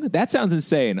doing? That sounds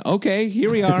insane. Okay,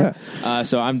 here we are.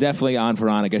 So I'm definitely on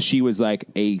Veronica. She was like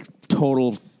a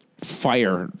total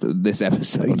fire this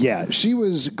episode. Yeah, she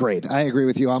was great. I agree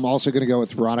with you. I'm also going to go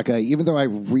with Veronica, even though I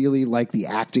really like the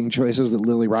acting choices that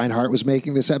Lily Reinhart was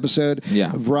making this episode.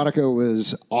 Yeah. Veronica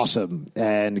was awesome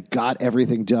and got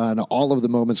everything done. All of the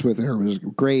moments with her was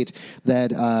great.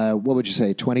 That, what would you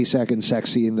say, 20-second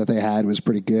sex scene that they had was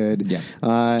pretty good. Yeah.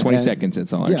 20 seconds,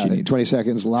 that's all Archie needs. 20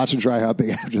 seconds, lots of dry humping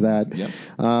after that. Yep.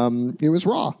 It was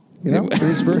raw. It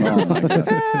was very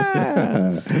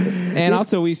And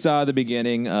also we saw the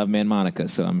beginning of Man Monica,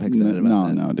 so I'm excited about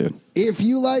that. No, dude. If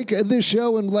you like this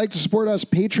show and would like to support us,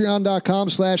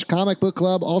 patreon.com/Comic Book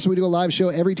Club. Also, we do a live show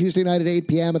every Tuesday night at 8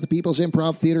 p.m. at the People's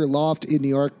Improv Theater Loft in New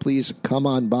York. Please come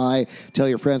on by. Tell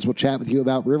your friends. We'll chat with you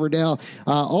about Riverdale.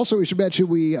 Also, we should mention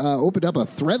we opened up a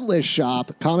Threadless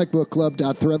shop,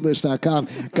 comicbookclub.threadless.com.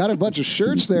 Got a bunch of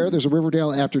shirts there. There's a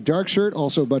Riverdale After Dark shirt.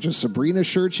 Also, a bunch of Sabrina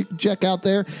shirts you can check out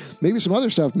there. Maybe some other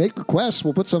stuff. Make requests.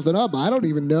 We'll put something up. I don't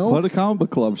even know. Put a comic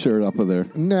book club shirt up there.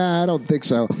 Nah, I don't think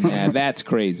so. Yeah, that's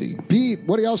crazy. Pete,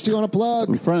 what else do you want to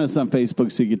plug? Friend us on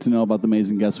Facebook so you get to know about the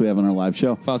amazing guests we have on our live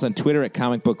show. Follow us on Twitter at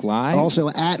Comic Book Live. Also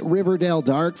at Riverdale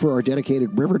Dark for our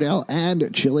dedicated Riverdale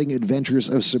and Chilling Adventures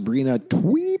of Sabrina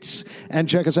tweets. And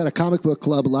check us out at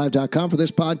comicbookclublive.com for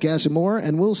this podcast and more.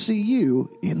 And we'll see you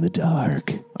in the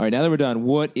dark. All right, now that we're done,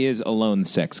 what is alone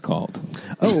sex called?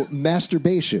 Oh,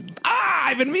 masturbation.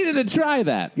 I've been meaning to try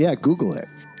that. Yeah, Google it.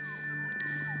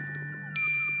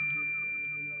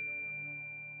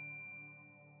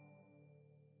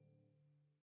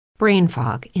 Brain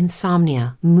fog,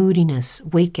 insomnia, moodiness,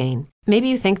 weight gain. Maybe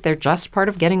you think they're just part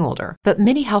of getting older, but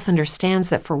MIDI Health understands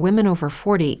that for women over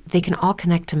 40, they can all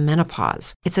connect to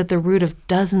menopause. It's at the root of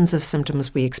dozens of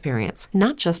symptoms we experience,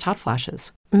 not just hot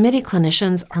flashes. MIDI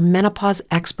clinicians are menopause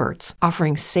experts,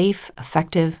 offering safe,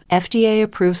 effective,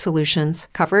 FDA-approved solutions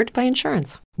covered by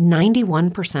insurance.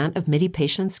 91% of MIDI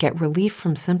patients get relief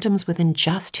from symptoms within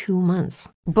just 2 months.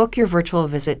 Book your virtual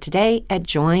visit today at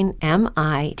joinmidi.com.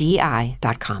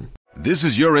 This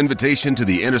is your invitation to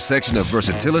the intersection of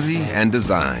versatility and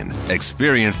design.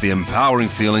 Experience the empowering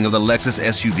feeling of the Lexus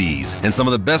SUVs and some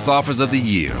of the best offers of the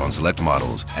year on select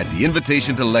models at the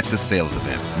Invitation to Lexus sales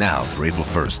event, now through April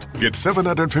 1st. Get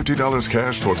 $750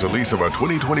 cash towards the lease of our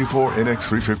 2024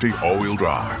 NX350 all-wheel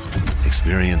drive.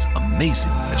 Experience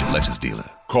amazing at your Lexus dealer.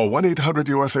 Call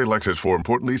 1-800-USA-LEXUS for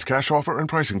important lease cash offer and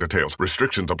pricing details.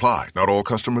 Restrictions apply. Not all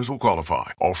customers will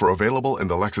qualify. Offer available in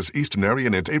the Lexus Eastern area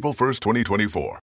and it's April 1st, 2024.